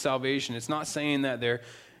we reach salvation. It's not saying that there,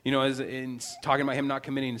 as in talking about him not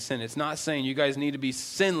committing sin. It's not saying you guys need to be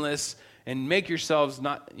sinless and make yourselves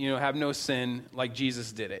not, have no sin like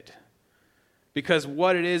Jesus did it. Because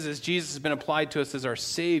what it is Jesus has been applied to us as our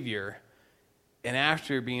Savior. And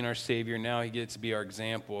after being our Savior, now he gets to be our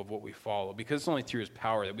example of what we follow. Because it's only through his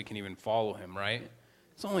power that we can even follow him, right?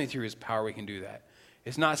 It's only through his power we can do that.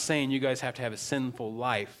 It's not saying you guys have to have a sinful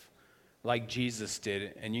life like Jesus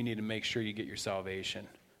did, and you need to make sure you get your salvation.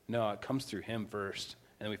 No, it comes through him first,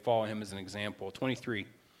 and we follow him as an example. 23.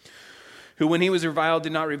 Who when he was reviled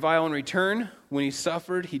did not revile in return. When he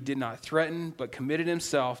suffered, he did not threaten, but committed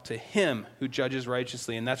himself to him who judges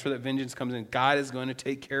righteously. And that's where that vengeance comes in. God is going to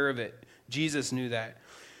take care of it. Jesus knew that.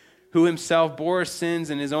 Who himself bore our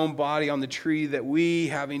sins in his own body on the tree, that we,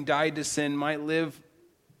 having died to sin, might live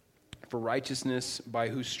for righteousness, by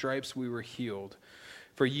whose stripes we were healed.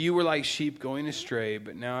 For you were like sheep going astray,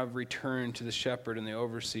 but now I've returned to the shepherd and the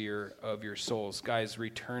overseer of your souls. Guys,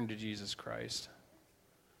 return to Jesus Christ.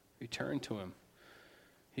 Return to him.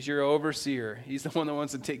 He's your overseer. He's the one that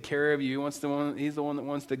wants to take care of you. He's the one that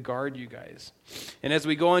wants to guard you guys. And as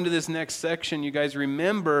we go into this next section, you guys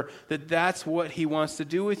remember that that's what he wants to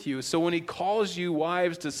do with you. So when he calls you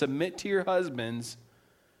wives to submit to your husbands,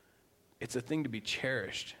 it's a thing to be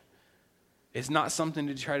cherished. It's not something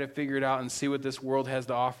to try to figure it out and see what this world has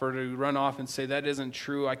to offer, to run off and say, that isn't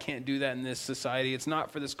true, I can't do that in this society, it's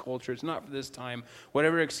not for this culture, it's not for this time,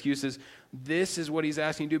 whatever excuses. This is what he's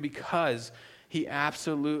asking you to do because he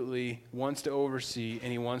absolutely wants to oversee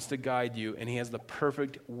and he wants to guide you and he has the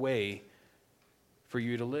perfect way for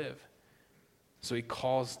you to live. So he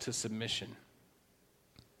calls to submission.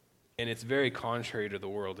 And it's very contrary to the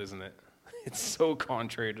world, isn't it? It's so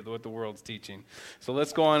contrary to what the world's teaching. So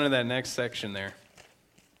let's go on to that next section there.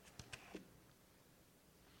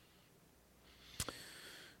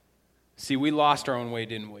 See, we lost our own way,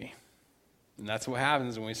 didn't we? And that's what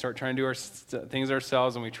happens when we start trying to do things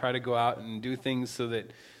ourselves and we try to go out and do things so that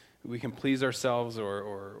we can please ourselves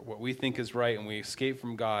or what we think is right, and we escape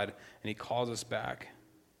from God, and he calls us back.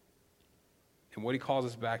 And what he calls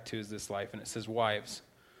us back to is this life, and it says, wives.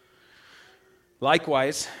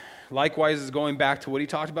 Likewise is going back to what he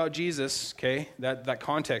talked about Jesus, okay? That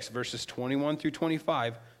context, verses 21 through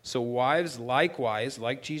 25. So wives, likewise,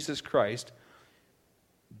 like Jesus Christ,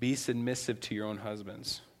 be submissive to your own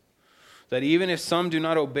husbands. That even if some do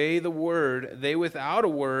not obey the word, they without a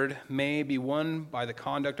word may be won by the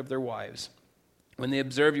conduct of their wives, when they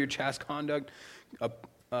observe your chaste conduct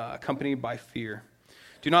accompanied by fear.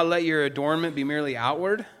 Do not let your adornment be merely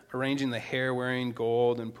outward, arranging the hair, wearing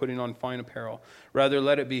gold, and putting on fine apparel. Rather,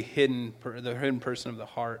 let it be the hidden person of the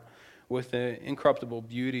heart, with the incorruptible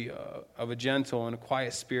beauty of a gentle and a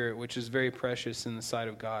quiet spirit, which is very precious in the sight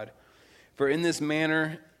of God. For in this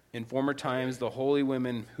manner, in former times, the holy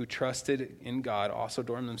women who trusted in God also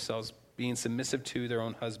adorned themselves, being submissive to their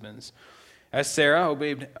own husbands. As Sarah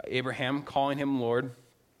obeyed Abraham, calling him Lord,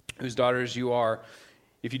 whose daughters you are,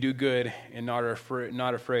 if you do good and not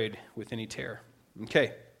afraid with any terror.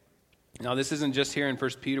 Okay. Now, this isn't just here in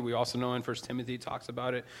 1 Peter. We also know in 1 Timothy it talks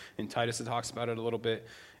about it. In Titus it talks about it a little bit.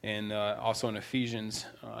 And also in Ephesians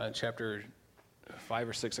chapter 5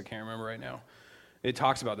 or 6, I can't remember right now. It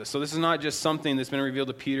talks about this. So this is not just something that's been revealed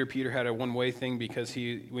to Peter. Peter had a one-way thing because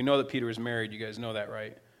we know that Peter was married. You guys know that,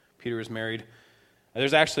 right? Peter was married.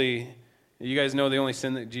 There's actually, you guys know the only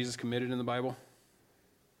sin that Jesus committed in the Bible?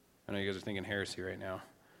 I know you guys are thinking heresy right now.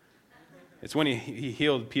 It's when he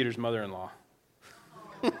healed Peter's mother-in-law.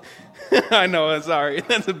 I know, sorry.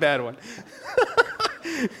 That's a bad one.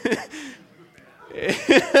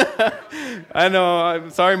 I know. I'm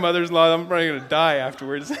sorry, mother-in-law. I'm probably going to die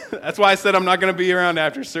afterwards. That's why I said I'm not going to be around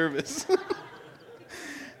after service.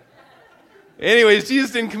 Anyways,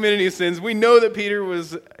 Jesus didn't commit any sins. We know that Peter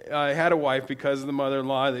had a wife because of the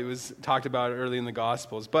mother-in-law that was talked about early in the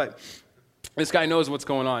Gospels. But this guy knows what's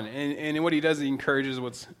going on. And what he does, he encourages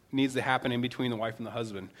what needs to happen in between the wife and the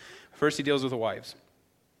husband. First, he deals with the wives.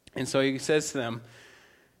 And so he says to them,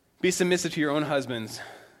 be submissive to your own husbands,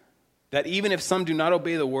 that even if some do not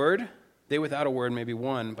obey the word, they without a word may be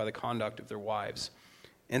won by the conduct of their wives.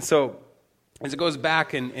 And so, as it goes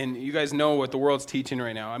back, and you guys know what the world's teaching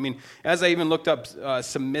right now. I mean, as I even looked up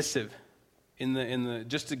submissive in the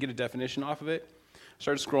just to get a definition off of it, I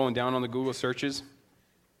started scrolling down on the Google searches.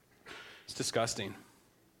 It's disgusting.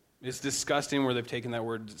 It's disgusting where they've taken that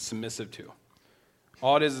word submissive to.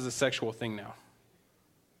 All it is a sexual thing now.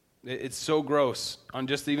 It's so gross. On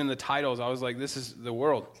just even the titles, I was like, this is the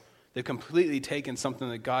world. They've completely taken something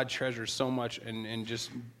that God treasures so much and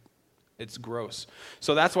just, it's gross.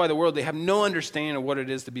 So that's why the world, they have no understanding of what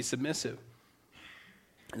it is to be submissive.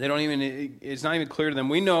 It's not even clear to them.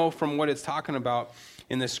 We know from what it's talking about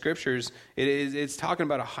in the scriptures, it's talking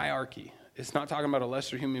about a hierarchy. It's not talking about a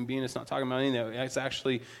lesser human being. It's not talking about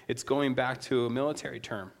anything. It's going back to a military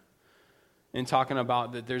term and talking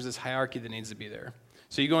about that there's this hierarchy that needs to be there.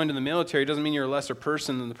 So you go into the military, it doesn't mean you're a lesser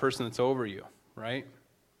person than the person that's over you, right?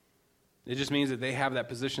 It just means that they have that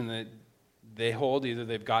position that they hold. Either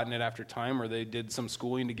they've gotten it after time or they did some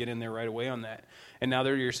schooling to get in there right away on that. And now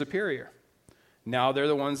they're your superior. Now they're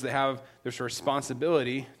the ones that have this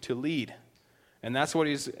responsibility to lead. And that's what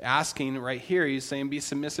he's asking right here. He's saying be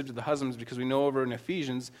submissive to the husbands, because we know over in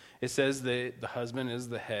Ephesians it says that the husband is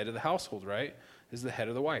the head of the household, right? Is the head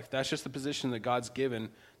of the wife. That's just the position that God's given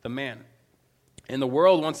the man. And the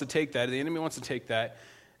world wants to take that, the enemy wants to take that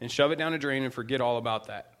and shove it down a drain and forget all about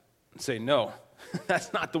that. And say, no,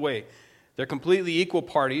 that's not the way. They're completely equal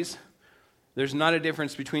parties. There's not a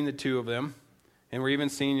difference between the two of them. And we're even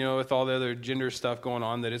seeing, with all the other gender stuff going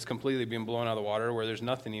on, that it's completely being blown out of the water, where there's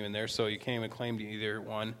nothing even there, so you can't even claim to either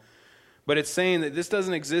one. But it's saying that this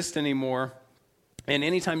doesn't exist anymore. And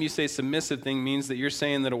anytime you say submissive thing means that you're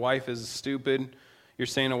saying that a wife is stupid. You're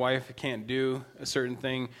saying a wife can't do a certain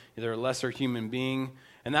thing. They're a lesser human being.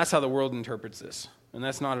 And that's how the world interprets this. And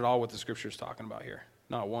that's not at all what the scripture is talking about here.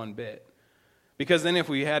 Not one bit. Because then if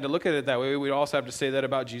we had to look at it that way, we'd also have to say that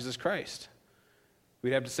about Jesus Christ.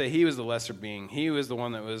 We'd have to say he was the lesser being. He was the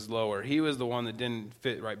one that was lower. He was the one that didn't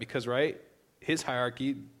fit right. Because, right, his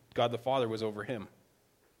hierarchy, God the Father was over him.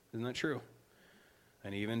 Isn't that true?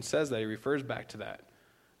 And he even says that. He refers back to that.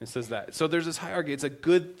 It says that. So there's this hierarchy. It's a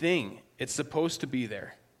good thing. It's supposed to be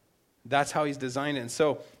there. That's how he's designed it. And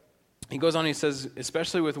so he goes on, he says,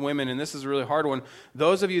 especially with women, and this is a really hard one,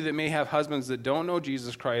 those of you that may have husbands that don't know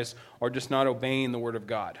Jesus Christ are just not obeying the word of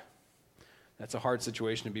God. That's a hard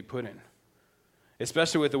situation to be put in.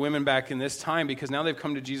 Especially with the women back in this time, because now they've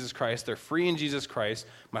come to Jesus Christ. They're free in Jesus Christ.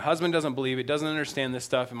 My husband doesn't believe it, doesn't understand this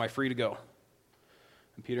stuff. Am I free to go?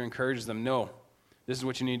 And Peter encourages them, no, this is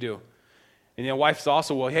what you need to do. And the wife's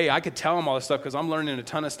also, well, hey, I could tell him all this stuff because I'm learning a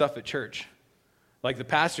ton of stuff at church. Like the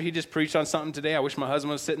pastor, he just preached on something today. I wish my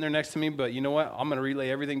husband was sitting there next to me, but you know what? I'm going to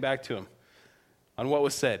relay everything back to him on what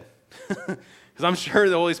was said. Because I'm sure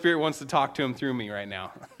the Holy Spirit wants to talk to him through me right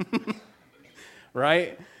now.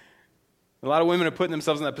 Right? A lot of women are putting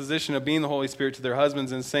themselves in that position of being the Holy Spirit to their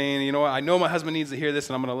husbands and saying, you know what, I know my husband needs to hear this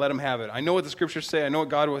and I'm going to let him have it. I know what the scriptures say. I know what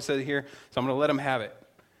God has said here, so I'm going to let him have it.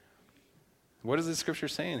 What is the scripture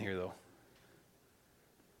saying here, though?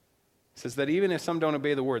 It says that even if some don't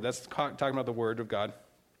obey the word, that's talking about the word of God,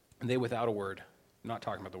 and they without a word, not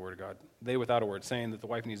talking about the word of God, they without a word, saying that the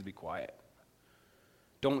wife needs to be quiet.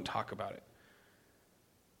 Don't talk about it.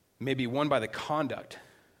 May be won by the conduct.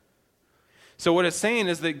 So what it's saying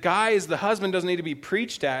is that guys, the husband doesn't need to be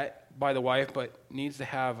preached at by the wife, but needs to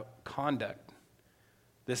have conduct,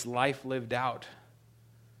 this life lived out,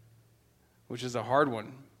 which is a hard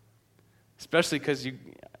one, especially because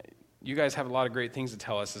you guys have a lot of great things to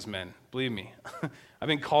tell us as men. Believe me. I've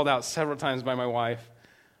been called out several times by my wife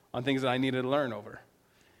on things that I needed to learn over.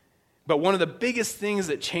 But one of the biggest things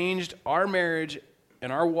that changed our marriage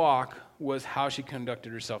and our walk was how she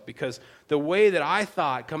conducted herself. Because the way that I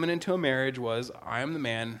thought coming into a marriage was, I am the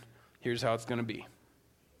man, here's how it's going to be.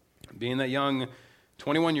 Being that young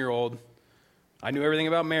 21-year-old, I knew everything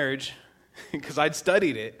about marriage because I'd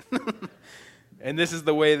studied it. And this is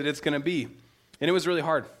the way that it's going to be. And it was really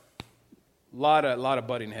hard. A lot of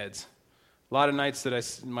butting heads. A lot of nights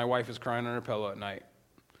that my wife was crying on her pillow at night.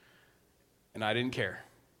 And I didn't care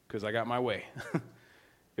because I got my way.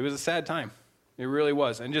 It was a sad time. It really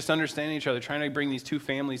was. And just understanding each other, trying to bring these two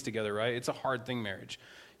families together, right? It's a hard thing, marriage.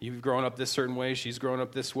 You've grown up this certain way, she's grown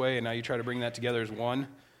up this way, and now you try to bring that together as one.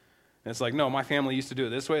 And it's like, no, my family used to do it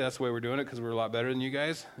this way. That's the way we're doing it because we're a lot better than you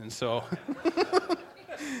guys. And so,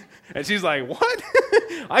 and she's like, what?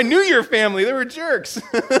 I knew your family. They were jerks.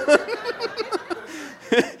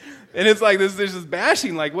 And it's like there's this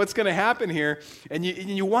bashing, like what's going to happen here? And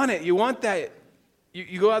you want it. You want that.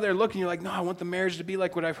 You go out there and look, and you're like, no, I want the marriage to be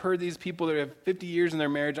like what I've heard these people that have 50 years in their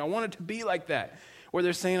marriage. I want it to be like that, where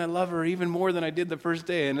they're saying I love her even more than I did the first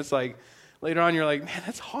day. And it's like later on, you're like, man,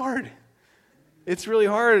 that's hard. It's really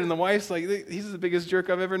hard. And the wife's like, he's the biggest jerk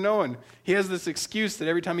I've ever known. He has this excuse that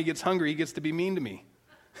every time he gets hungry, he gets to be mean to me.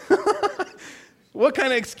 What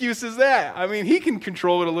kind of excuse is that? I mean, he can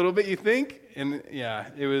control it a little bit, you think? And yeah,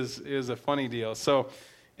 it was a funny deal. So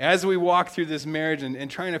as we walk through this marriage and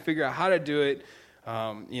trying to figure out how to do it,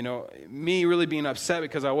 me really being upset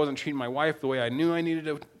because I wasn't treating my wife the way I knew I needed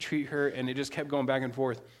to treat her, and it just kept going back and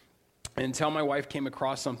forth until my wife came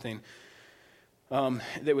across something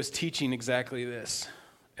that was teaching exactly this.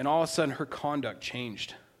 And all of a sudden, her conduct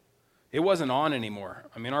changed. It wasn't on anymore.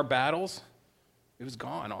 I mean, our battles, it was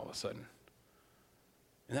gone all of a sudden.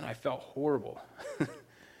 And then I felt horrible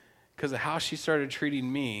because of how she started treating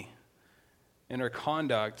me and her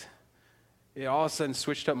conduct. It all of a sudden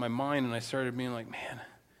switched up my mind, and I started being like, man,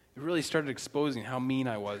 it really started exposing how mean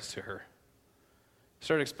I was to her. It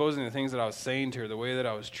started exposing the things that I was saying to her, the way that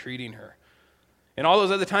I was treating her. And all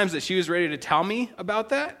those other times that she was ready to tell me about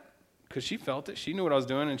that, because she felt it, she knew what I was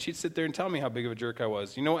doing, and she'd sit there and tell me how big of a jerk I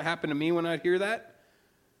was. You know what happened to me when I'd hear that?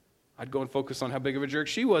 I'd go and focus on how big of a jerk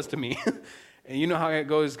she was to me. And you know how it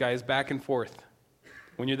goes, guys, back and forth.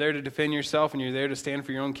 When you're there to defend yourself and you're there to stand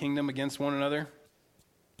for your own kingdom against one another.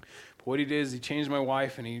 But what he did is he changed my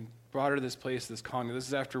wife and he brought her to this place, this conduct. This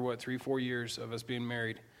is after, 3-4 years of us being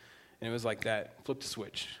married. And it was like that. Flipped a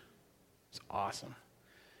switch. It's awesome.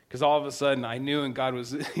 Because all of a sudden I knew, and God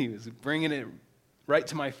he was bringing it right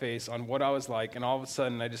to my face on what I was like. And all of a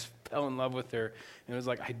sudden I just fell in love with her. And it was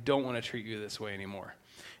like, I don't want to treat you this way anymore.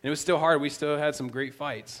 And it was still hard. We still had some great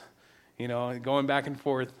fights. Going back and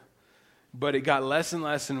forth. But it got less and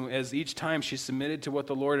less, and as each time she submitted to what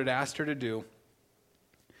the Lord had asked her to do,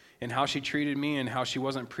 and how she treated me, and how she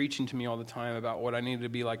wasn't preaching to me all the time about what I needed to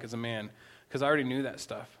be like as a man, because I already knew that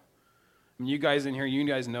stuff. I mean, you guys in here, you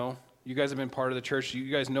guys know. You guys have been part of the church.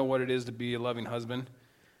 You guys know what it is to be a loving husband.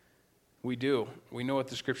 We do. We know what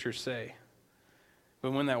the scriptures say.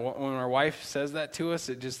 But when our wife says that to us,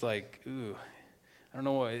 it just like, ooh, I don't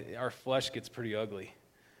know, our flesh gets pretty ugly.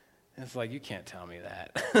 And it's like, you can't tell me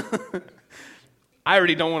that. I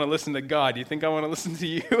already don't want to listen to God. You think I want to listen to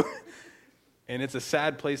you? And it's a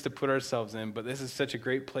sad place to put ourselves in, but this is such a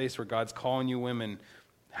great place where God's calling you women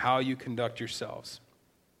how you conduct yourselves.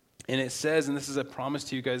 And it says, and this is a promise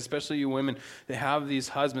to you guys, especially you women that have these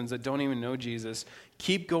husbands that don't even know Jesus,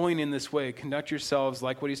 keep going in this way. Conduct yourselves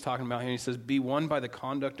like what he's talking about here. He says, be won by the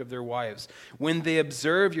conduct of their wives. When they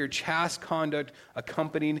observe your chaste conduct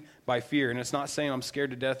accompanied by fear. And it's not saying I'm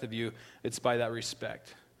scared to death of you. It's by that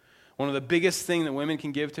respect. One of the biggest things that women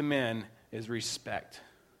can give to men is respect.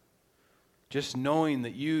 Just knowing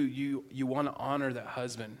that you want to honor that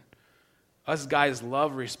husband. Us guys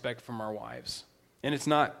love respect from our wives. And it's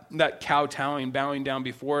not that kowtowing, bowing down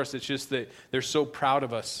before us. It's just that they're so proud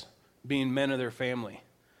of us being men of their family.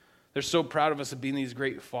 They're so proud of us of being these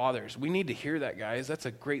great fathers. We need to hear that, guys. That's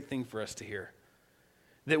a great thing for us to hear.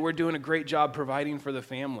 That we're doing a great job providing for the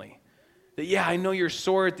family. That, yeah, I know you're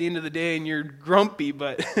sore at the end of the day and you're grumpy,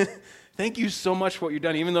 but thank you so much for what you've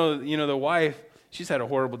done. Even though, the wife, she's had a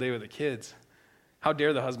horrible day with the kids. How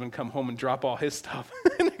dare the husband come home and drop all his stuff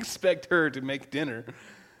and expect her to make dinner?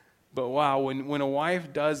 But wow, when a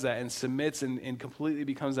wife does that and submits and completely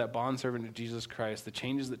becomes that bondservant of Jesus Christ, the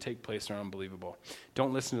changes that take place are unbelievable.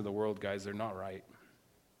 Don't listen to the world, guys. They're not right.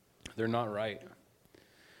 They're not right. And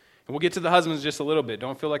we'll get to the husbands just a little bit.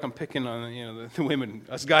 Don't feel like I'm picking on the women.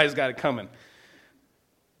 Us guys got it coming.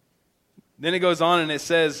 Then it goes on and it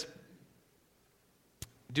says,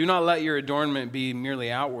 do not let your adornment be merely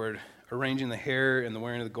outward, arranging the hair and the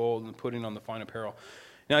wearing of the gold and putting on the fine apparel.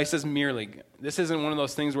 Now he says merely. This isn't one of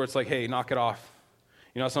those things where it's like, hey, knock it off.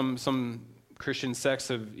 Some Christian sects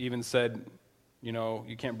have even said,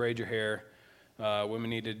 you can't braid your hair. Women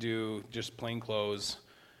need to do just plain clothes,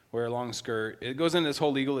 wear a long skirt. It goes into this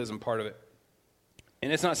whole legalism part of it.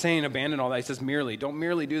 And it's not saying abandon all that. He says merely. Don't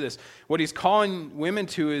merely do this. What he's calling women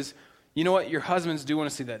to is, you know what? Your husbands do want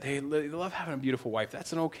to see that. They love having a beautiful wife.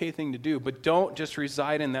 That's an okay thing to do. But don't just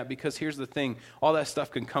reside in that, because here's the thing. All that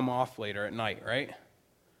stuff can come off later at night, right?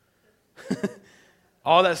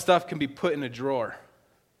 All that stuff can be put in a drawer.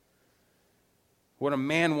 What a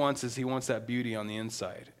man wants is he wants that beauty on the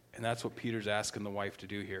inside. And that's what Peter's asking the wife to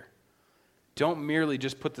do here. Don't merely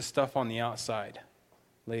just put the stuff on the outside,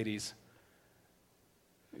 ladies.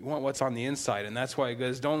 You want what's on the inside. And that's why it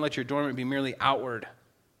goes, don't let your adornment be merely outward.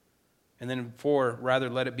 And then 4,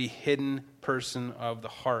 rather let it be hidden person of the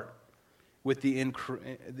heart with the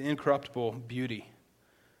incorruptible beauty.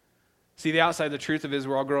 See, the outside, the truth of it is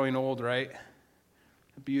we're all growing old, right?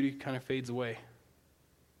 The beauty kind of fades away.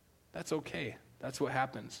 That's okay. That's what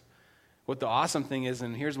happens. What the awesome thing is,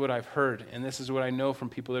 and here's what I've heard, and this is what I know from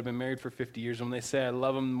people that have been married for 50 years, when they say, I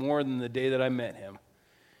love him more than the day that I met him,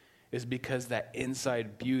 is because that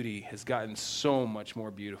inside beauty has gotten so much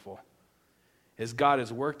more beautiful. As God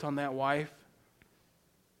has worked on that wife,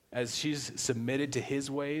 as she's submitted to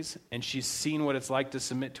his ways, and she's seen what it's like to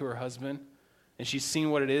submit to her husband, and she's seen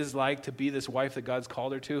what it is like to be this wife that God's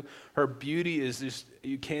called her to, her beauty is just,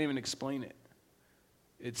 you can't even explain it.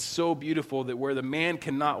 It's so beautiful that where the man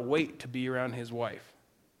cannot wait to be around his wife.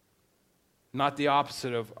 Not the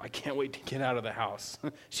opposite of, I can't wait to get out of the house.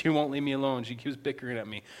 She won't leave me alone. She keeps bickering at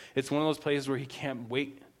me. It's one of those places where he can't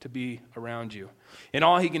wait to be around you. And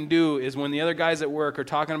all he can do is when the other guys at work are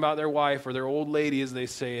talking about their wife or their old lady, as they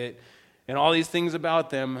say it, and all these things about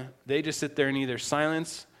them, they just sit there in either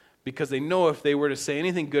silence, because they know if they were to say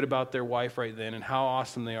anything good about their wife right then and how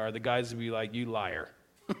awesome they are, the guys would be like, you liar.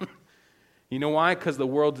 You know why? Because the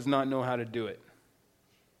world does not know how to do it.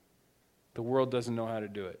 The world doesn't know how to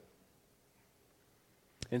do it.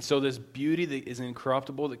 And so this beauty that is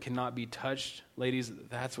incorruptible, that cannot be touched, ladies,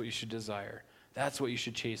 that's what you should desire. That's what you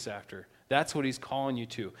should chase after. That's what he's calling you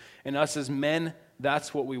to. And us as men,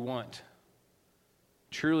 that's what we want.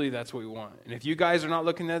 Truly, that's what we want. And if you guys are not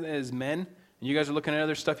looking at it as men, and you guys are looking at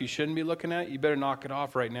other stuff you shouldn't be looking at, you better knock it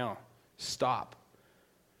off right now. Stop.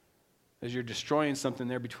 As you're destroying something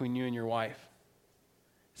there between you and your wife.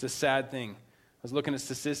 It's a sad thing. I was looking at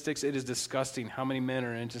statistics. It is disgusting how many men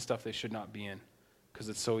are into stuff they should not be in, because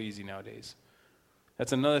it's so easy nowadays.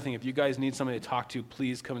 That's another thing. If you guys need somebody to talk to,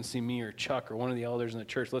 please come and see me or Chuck or one of the elders in the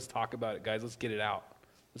church. Let's talk about it, guys. Let's get it out.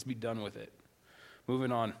 Let's be done with it.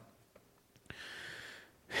 Moving on.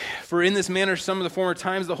 For in this manner, some of the former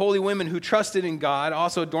times, the holy women who trusted in God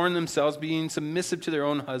also adorned themselves, being submissive to their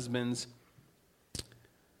own husbands,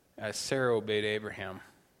 as Sarah obeyed Abraham,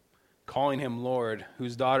 calling him Lord,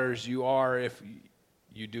 whose daughters you are if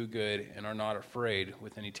you do good and are not afraid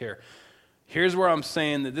with any terror. Here's where I'm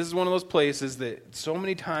saying that this is one of those places that so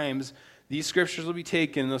many times these scriptures will be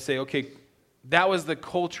taken and they'll say, okay, that was the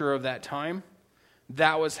culture of that time.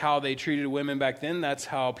 That was how they treated women back then. That's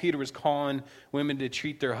how Peter was calling women to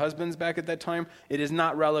treat their husbands back at that time. It is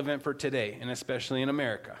not relevant for today, and especially in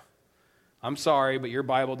America. I'm sorry, but your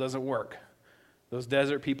Bible doesn't work. Those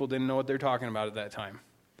desert people didn't know what they're talking about at that time.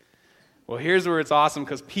 Well, here's where it's awesome,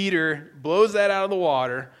 because Peter blows that out of the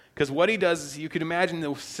water, because what he does is, you could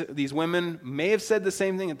imagine these women may have said the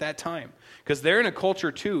same thing at that time, because they're in a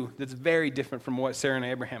culture too that's very different from what Sarah and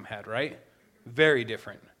Abraham had, right? Very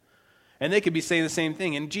different. And they could be saying the same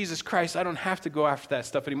thing. In Jesus Christ, I don't have to go after that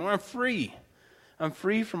stuff anymore. I'm free. I'm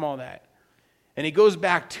free from all that. And he goes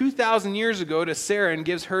back 2,000 years ago to Sarah and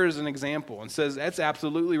gives her as an example and says, that's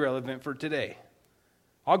absolutely relevant for today.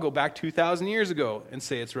 I'll go back 2,000 years ago and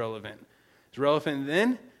say it's relevant. It's relevant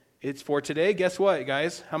then. It's for today. Guess what,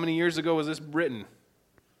 guys? How many years ago was this written?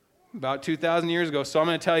 About 2,000 years ago. So I'm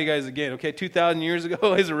going to tell you guys again. Okay, 2,000 years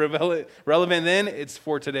ago is relevant then. It's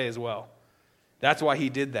for today as well. That's why he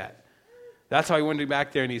did that. That's how he went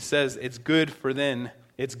back there and he says, it's good for then.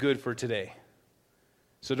 It's good for today.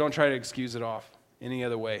 So don't try to excuse it off any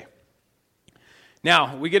other way.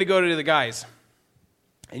 Now, we get to go to the guys.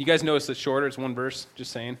 And you guys notice it's shorter. It's one verse.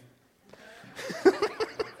 Just saying.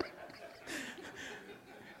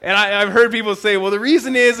 And I've heard people say, well, the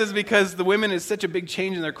reason is because the women is such a big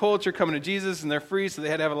change in their culture coming to Jesus and they're free, so they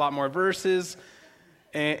had to have a lot more verses.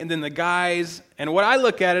 And then the guys. And what I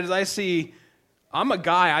look at it is I see, I'm a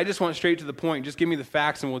guy. I just want straight to the point. Just give me the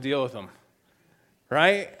facts and we'll deal with them.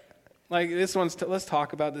 Right? Like this one's, let's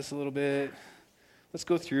talk about this a little bit. Let's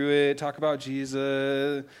go through it. Talk about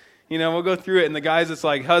Jesus. We'll go through it. And the guys, it's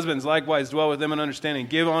like, husbands, likewise, dwell with them in understanding.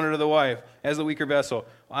 Give honor to the wife as the weaker vessel,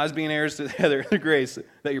 as being heirs to the grace,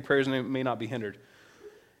 that your prayers may not be hindered.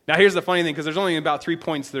 Now, here's the funny thing, because there's only about 3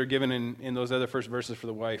 points that are given in those other first verses for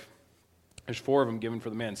the wife. There's 4 of them given for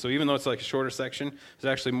the men. So even though it's like a shorter section, there's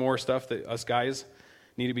actually more stuff that us guys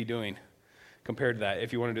need to be doing compared to that,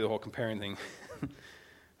 if you want to do the whole comparing thing.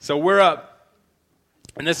 So we're up.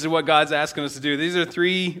 And this is what God's asking us to do. These are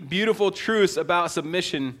 3 beautiful truths about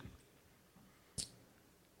submission.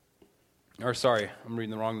 Or sorry, I'm reading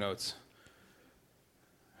the wrong notes.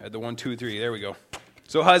 I had the 1, 2, 3. There we go.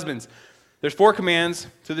 So husbands, there's 4 commands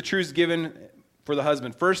to the truths given for the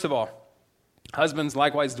husband. First of all, husbands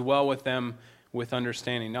likewise dwell with them with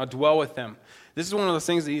understanding. Now dwell with them. This is one of those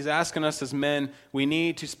things that he's asking us as men. We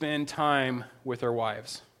need to spend time with our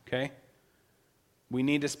wives. Okay? We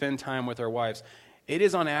need to spend time with our wives. It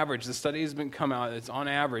is on average, the study has been come out, it's on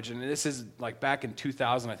average, and this is like back in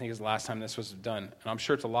 2000, I think is the last time this was done, and I'm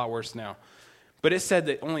sure it's a lot worse now. But it said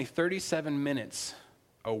that only 37 minutes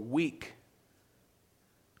a week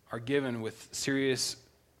are given with serious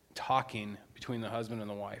talking between the husband and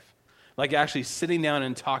the wife. Like actually sitting down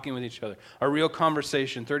and talking with each other. A real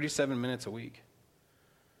conversation, 37 minutes a week.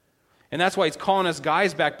 And that's why he's calling us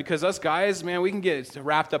guys back, because us guys, man, we can get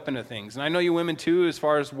wrapped up into things. And I know you women too, as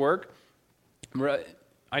far as work.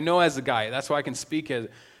 I know as a guy, that's why I can speak as,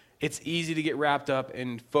 it's easy to get wrapped up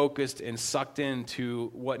and focused and sucked into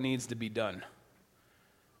what needs to be done.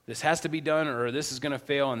 This has to be done or this is going to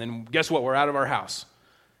fail, and then guess what? We're out of our house.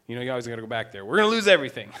 You always got to go back there. We're going to lose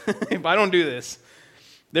everything if I don't do this.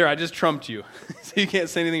 There, I just trumped you. So you can't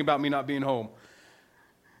say anything about me not being home.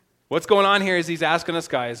 What's going on here is he's asking us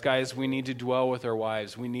guys, we need to dwell with our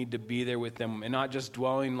wives. We need to be there with them and not just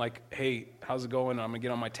dwelling like, hey, how's it going? I'm going to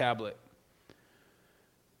get on my tablet.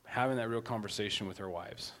 Having that real conversation with our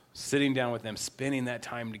wives. Sitting down with them, spending that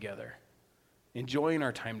time together. Enjoying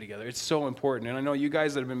our time together. It's so important. And I know you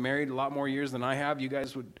guys that have been married a lot more years than I have, you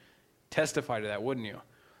guys would testify to that, wouldn't you?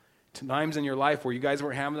 Times in your life where you guys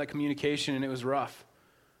weren't having that communication and it was rough.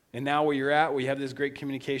 And now where you're at, where you have this great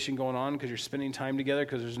communication going on because you're spending time together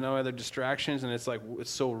because there's no other distractions, and it's like,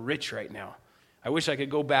 it's so rich right now. I wish I could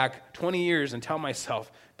go back 20 years and tell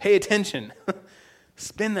myself, pay attention.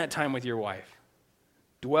 Spend that time with your wife.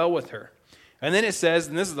 Dwell with her. And then it says,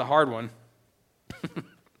 and this is the hard one,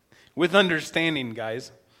 with understanding,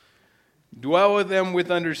 guys. Dwell with them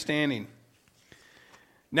with understanding.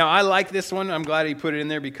 Now, I like this one. I'm glad he put it in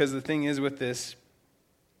there because the thing is with this,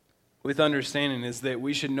 with understanding, is that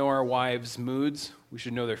we should know our wives' moods. We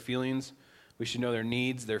should know their feelings. We should know their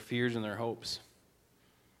needs, their fears, and their hopes.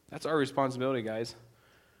 That's our responsibility, guys.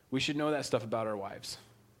 We should know that stuff about our wives.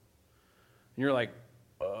 And you're like,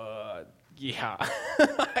 yeah,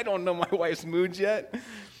 I don't know my wife's moods yet.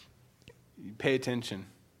 Pay attention.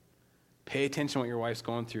 Pay attention to what your wife's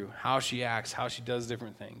going through, how she acts, how she does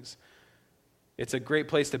different things. It's a great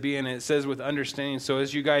place to be in. It says with understanding. So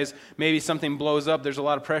as you guys, maybe something blows up, there's a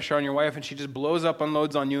lot of pressure on your wife, and she just blows up,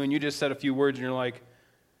 unloads on you, and you just said a few words, and you're like,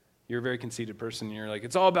 You're a very conceited person, and you're like,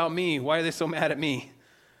 it's all about me. Why are they so mad at me?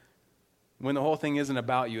 When the whole thing isn't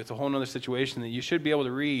about you. It's a whole other situation that you should be able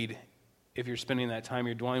to read if you're spending that time,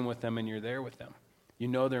 you're dwelling with them, and you're there with them. You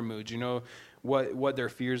know their moods. You know what their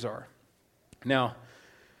fears are. Now,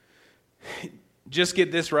 just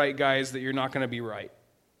get this right, guys, that you're not going to be right.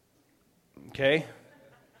 Okay?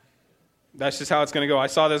 That's just how it's going to go. I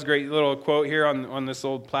saw this great little quote here on this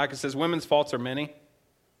old plaque. It says, women's faults are many.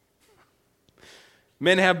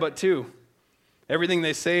 Men have but two. Everything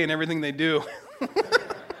they say and everything they do.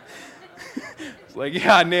 It's like,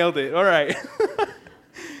 yeah, I nailed it. All right.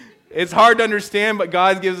 It's hard to understand, but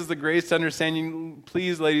God gives us the grace to understand you.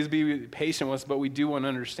 Please, ladies, be patient with us, but we do want to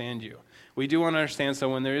understand you. We do want to understand, so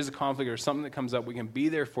when there is a conflict or something that comes up, we can be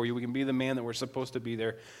there for you. We can be the man that we're supposed to be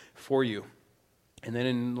there for you. And then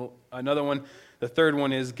in another one, the third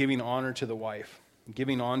one is giving honor to the wife.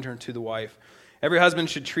 Giving honor to the wife. Every husband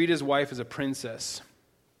should treat his wife as a princess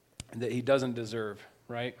that he doesn't deserve,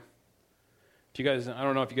 right? If you guys, I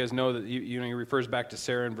don't know if you guys know that he refers back to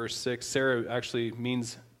Sarah in verse 6. Sarah actually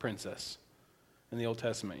means princess in the Old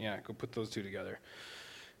Testament. Yeah, go put those two together.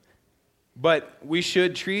 But we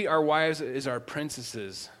should treat our wives as our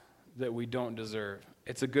princesses that we don't deserve.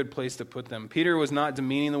 It's a good place to put them. Peter was not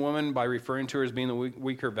demeaning the woman by referring to her as being the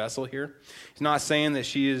weaker vessel here. He's not saying that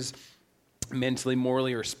she is mentally,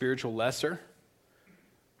 morally, or spiritual lesser.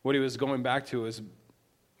 What he was going back to is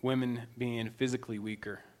women being physically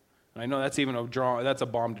weaker. And I know that's even that's a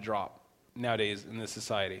bomb to drop nowadays in this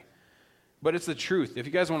society. But it's the truth. If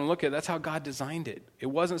you guys want to look at it, that's how God designed it. It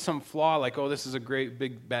wasn't some flaw like, oh, this is a great,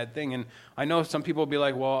 big, bad thing. And I know some people will be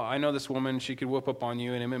like, well, I know this woman, she could whoop up on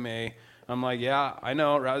you in MMA. I'm like, yeah, I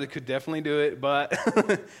know, Riley could definitely do it, but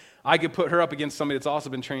I could put her up against somebody that's also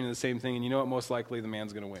been training the same thing, and you know what? Most likely the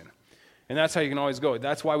man's going to win. And that's how you can always go.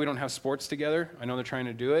 That's why we don't have sports together. I know they're trying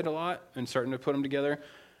to do it a lot and starting to put them together,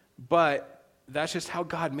 but that's just how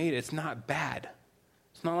God made it. It's not bad.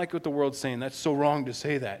 It's not like what the world's saying. That's so wrong to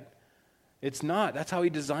say that. It's not. That's how he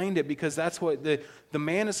designed it, because that's what the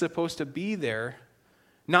man is supposed to be there,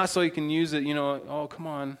 not so you can use it, oh, come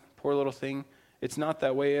on, poor little thing. It's not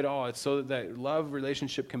that way at all. It's so that love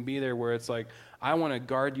relationship can be there where it's like, I want to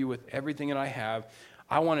guard you with everything that I have.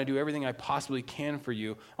 I want to do everything I possibly can for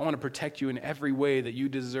you. I want to protect you in every way that you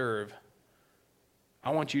deserve. I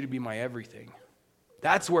want you to be my everything.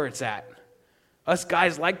 That's where it's at. Us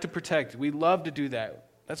guys like to protect. We love to do that.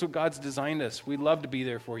 That's what God's designed us. We love to be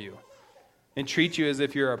there for you and treat you as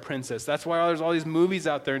if you're a princess. That's why there's all these movies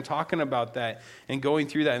out there and talking about that and going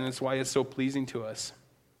through that, and that's why it's so pleasing to us.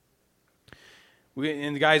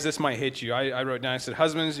 And guys, this might hit you. I wrote down, I said,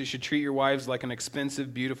 husbands, you should treat your wives like an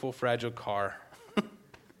expensive, beautiful, fragile car.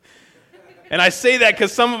 And I say that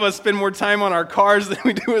because some of us spend more time on our cars than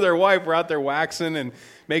we do with our wife. We're out there waxing and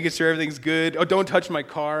making sure everything's good. Oh, don't touch my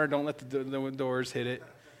car. Don't let the doors hit it.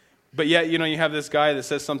 But yet, you have this guy that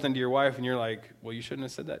says something to your wife, and you're like, well, you shouldn't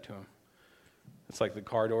have said that to him. It's like the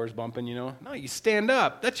car doors bumping, No, you stand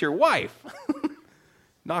up. That's your wife.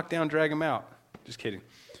 Knock down, drag him out. Just kidding.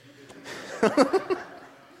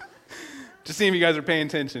 Just seeing if you guys are paying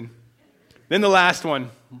attention. Then the last one.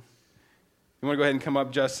 You want to go ahead and come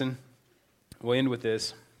up, Justin? We'll end with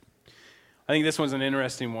this. I think this one's an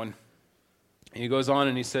interesting one. And he goes on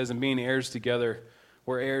and he says, and being heirs together,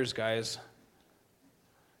 we're heirs, guys.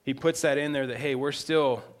 He puts that in there that, hey, we're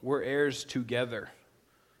heirs together.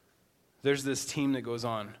 There's this team that goes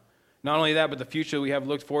on. Not only that, but the future we have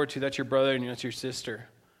looked forward to, that's your brother and that's your sister.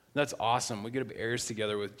 That's awesome. We get to be heirs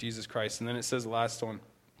together with Jesus Christ. And then it says the last one,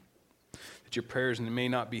 that your prayers may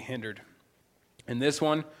not be hindered. And this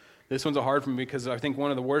one's a hard one because I think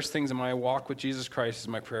one of the worst things in my walk with Jesus Christ is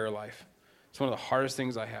my prayer life. It's one of the hardest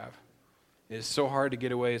things I have. It is so hard to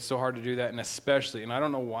get away. It's so hard to do that. And especially, and I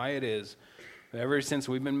don't know why it is, but ever since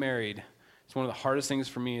we've been married, it's one of the hardest things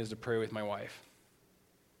for me is to pray with my wife.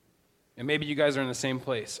 And maybe you guys are in the same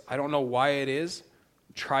place. I don't know why it is.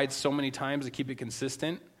 Tried so many times to keep it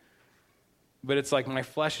consistent. But it's like my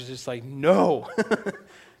flesh is just like, no,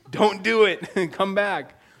 don't do it. Come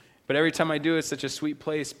back. But every time I do, it's such a sweet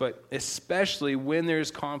place. But especially when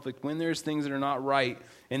there's conflict, when there's things that are not right,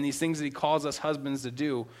 and these things that he calls us husbands to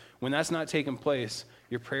do, when that's not taking place,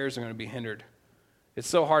 your prayers are going to be hindered. It's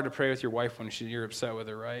so hard to pray with your wife when you're upset with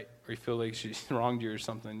her, right? Or you feel like she's wronged you or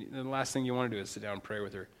something. The last thing you want to do is sit down and pray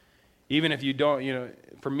with her. Even if you don't,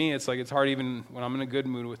 for me, it's like it's hard even when I'm in a good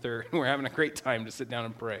mood with her. We're having a great time to sit down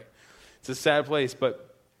and pray. It's a sad place,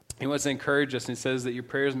 but he wants to encourage us, and he says that your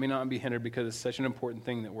prayers may not be hindered because it's such an important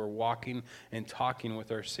thing that we're walking and talking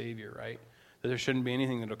with our Savior, right? That there shouldn't be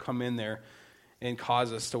anything that will come in there and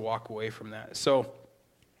cause us to walk away from that. So,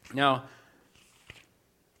 now,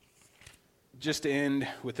 just to end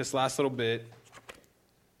with this last little bit,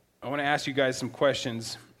 I want to ask you guys some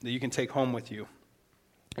questions that you can take home with you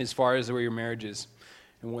as far as where your marriage is.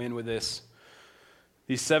 And we'll end with this.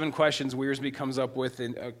 These 7 questions Wiersbe comes up with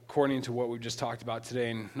according to what we've just talked about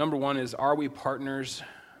today. And number 1 is, are we partners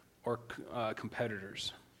or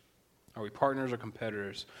competitors? Are we partners or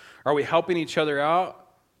competitors? Are we helping each other out?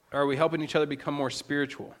 Or are we helping each other become more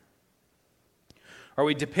spiritual? Are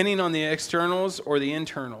we depending on the externals or the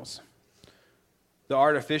internals? The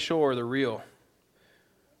artificial or the real?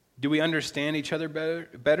 Do we understand each other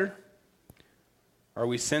better? Are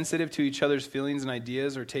we sensitive to each other's feelings and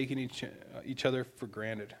ideas, or taking each other for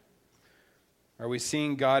granted? Are we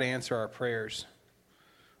seeing God answer our prayers?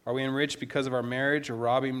 Are we enriched because of our marriage, or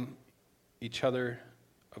robbing each other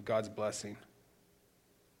of God's blessing?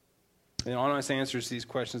 And honest answers to these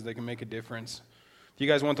questions, they can make a difference. If you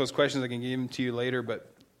guys want those questions, I can give them to you later,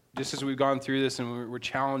 but just as we've gone through this and we're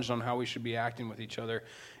challenged on how we should be acting with each other,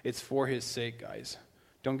 it's for His sake, guys.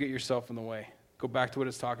 Don't get yourself in the way. Go back to what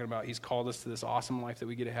it's talking about. He's called us to this awesome life that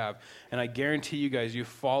we get to have. And I guarantee you guys, you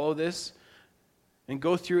follow this and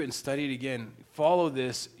go through it and study it again. Follow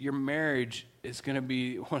this. Your marriage is going to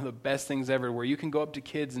be one of the best things ever, where you can go up to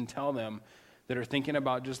kids and tell them that are thinking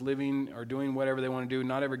about just living or doing whatever they want to do,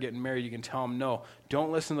 not ever getting married. You can tell them, no,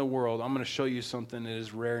 don't listen to the world. I'm going to show you something that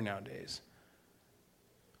is rare nowadays.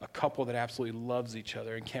 A couple that absolutely loves each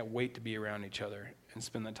other and can't wait to be around each other and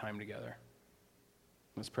spend that time together.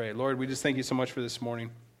 Let's pray. Lord, we just thank you so much for this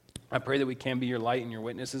morning. I pray that we can be your light and your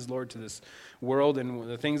witnesses, Lord, to this world and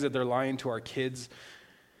the things that they're lying to our kids.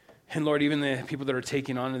 And Lord, even the people that are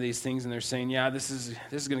taking on to these things and they're saying, yeah, this is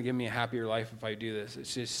going to give me a happier life if I do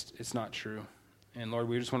this. It's not true. And Lord,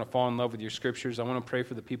 we just want to fall in love with your scriptures. I want to pray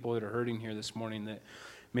for the people that are hurting here this morning that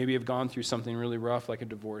maybe have gone through something really rough like a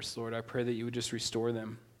divorce. Lord, I pray that you would just restore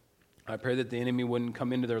them. I pray that the enemy wouldn't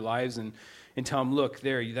come into their lives and tell them, look,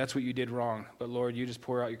 that's what you did wrong. But Lord, you just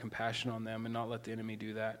pour out your compassion on them and not let the enemy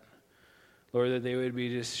do that. Lord, that they would be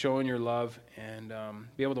just showing your love and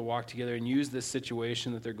be able to walk together and use this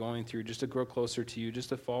situation that they're going through just to grow closer to you, just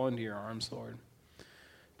to fall into your arms, Lord.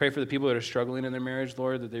 Pray for the people that are struggling in their marriage,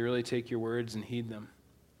 Lord, that they really take your words and heed them.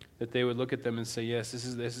 That they would look at them and say, yes, this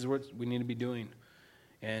is what we need to be doing.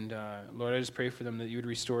 And Lord, I just pray for them that you would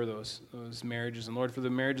restore those marriages. And Lord, for the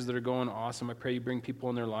marriages that are going awesome, I pray you bring people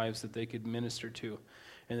in their lives that they could minister to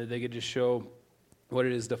and that they could just show what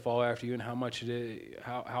it is to follow after you and how much it is,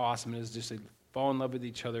 how awesome it is just to fall in love with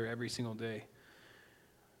each other every single day.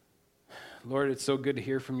 Lord, it's so good to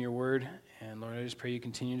hear from your word. And Lord, I just pray you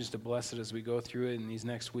continue just to bless it as we go through it in these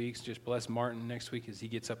next weeks. Just bless Martin next week as he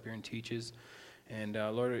gets up here and teaches. And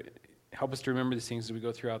Lord, help us to remember these things as we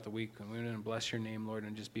go throughout the week. And we want to bless your name, Lord,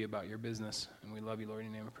 and just be about your business. And we love you, Lord. In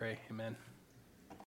your name I pray. Amen.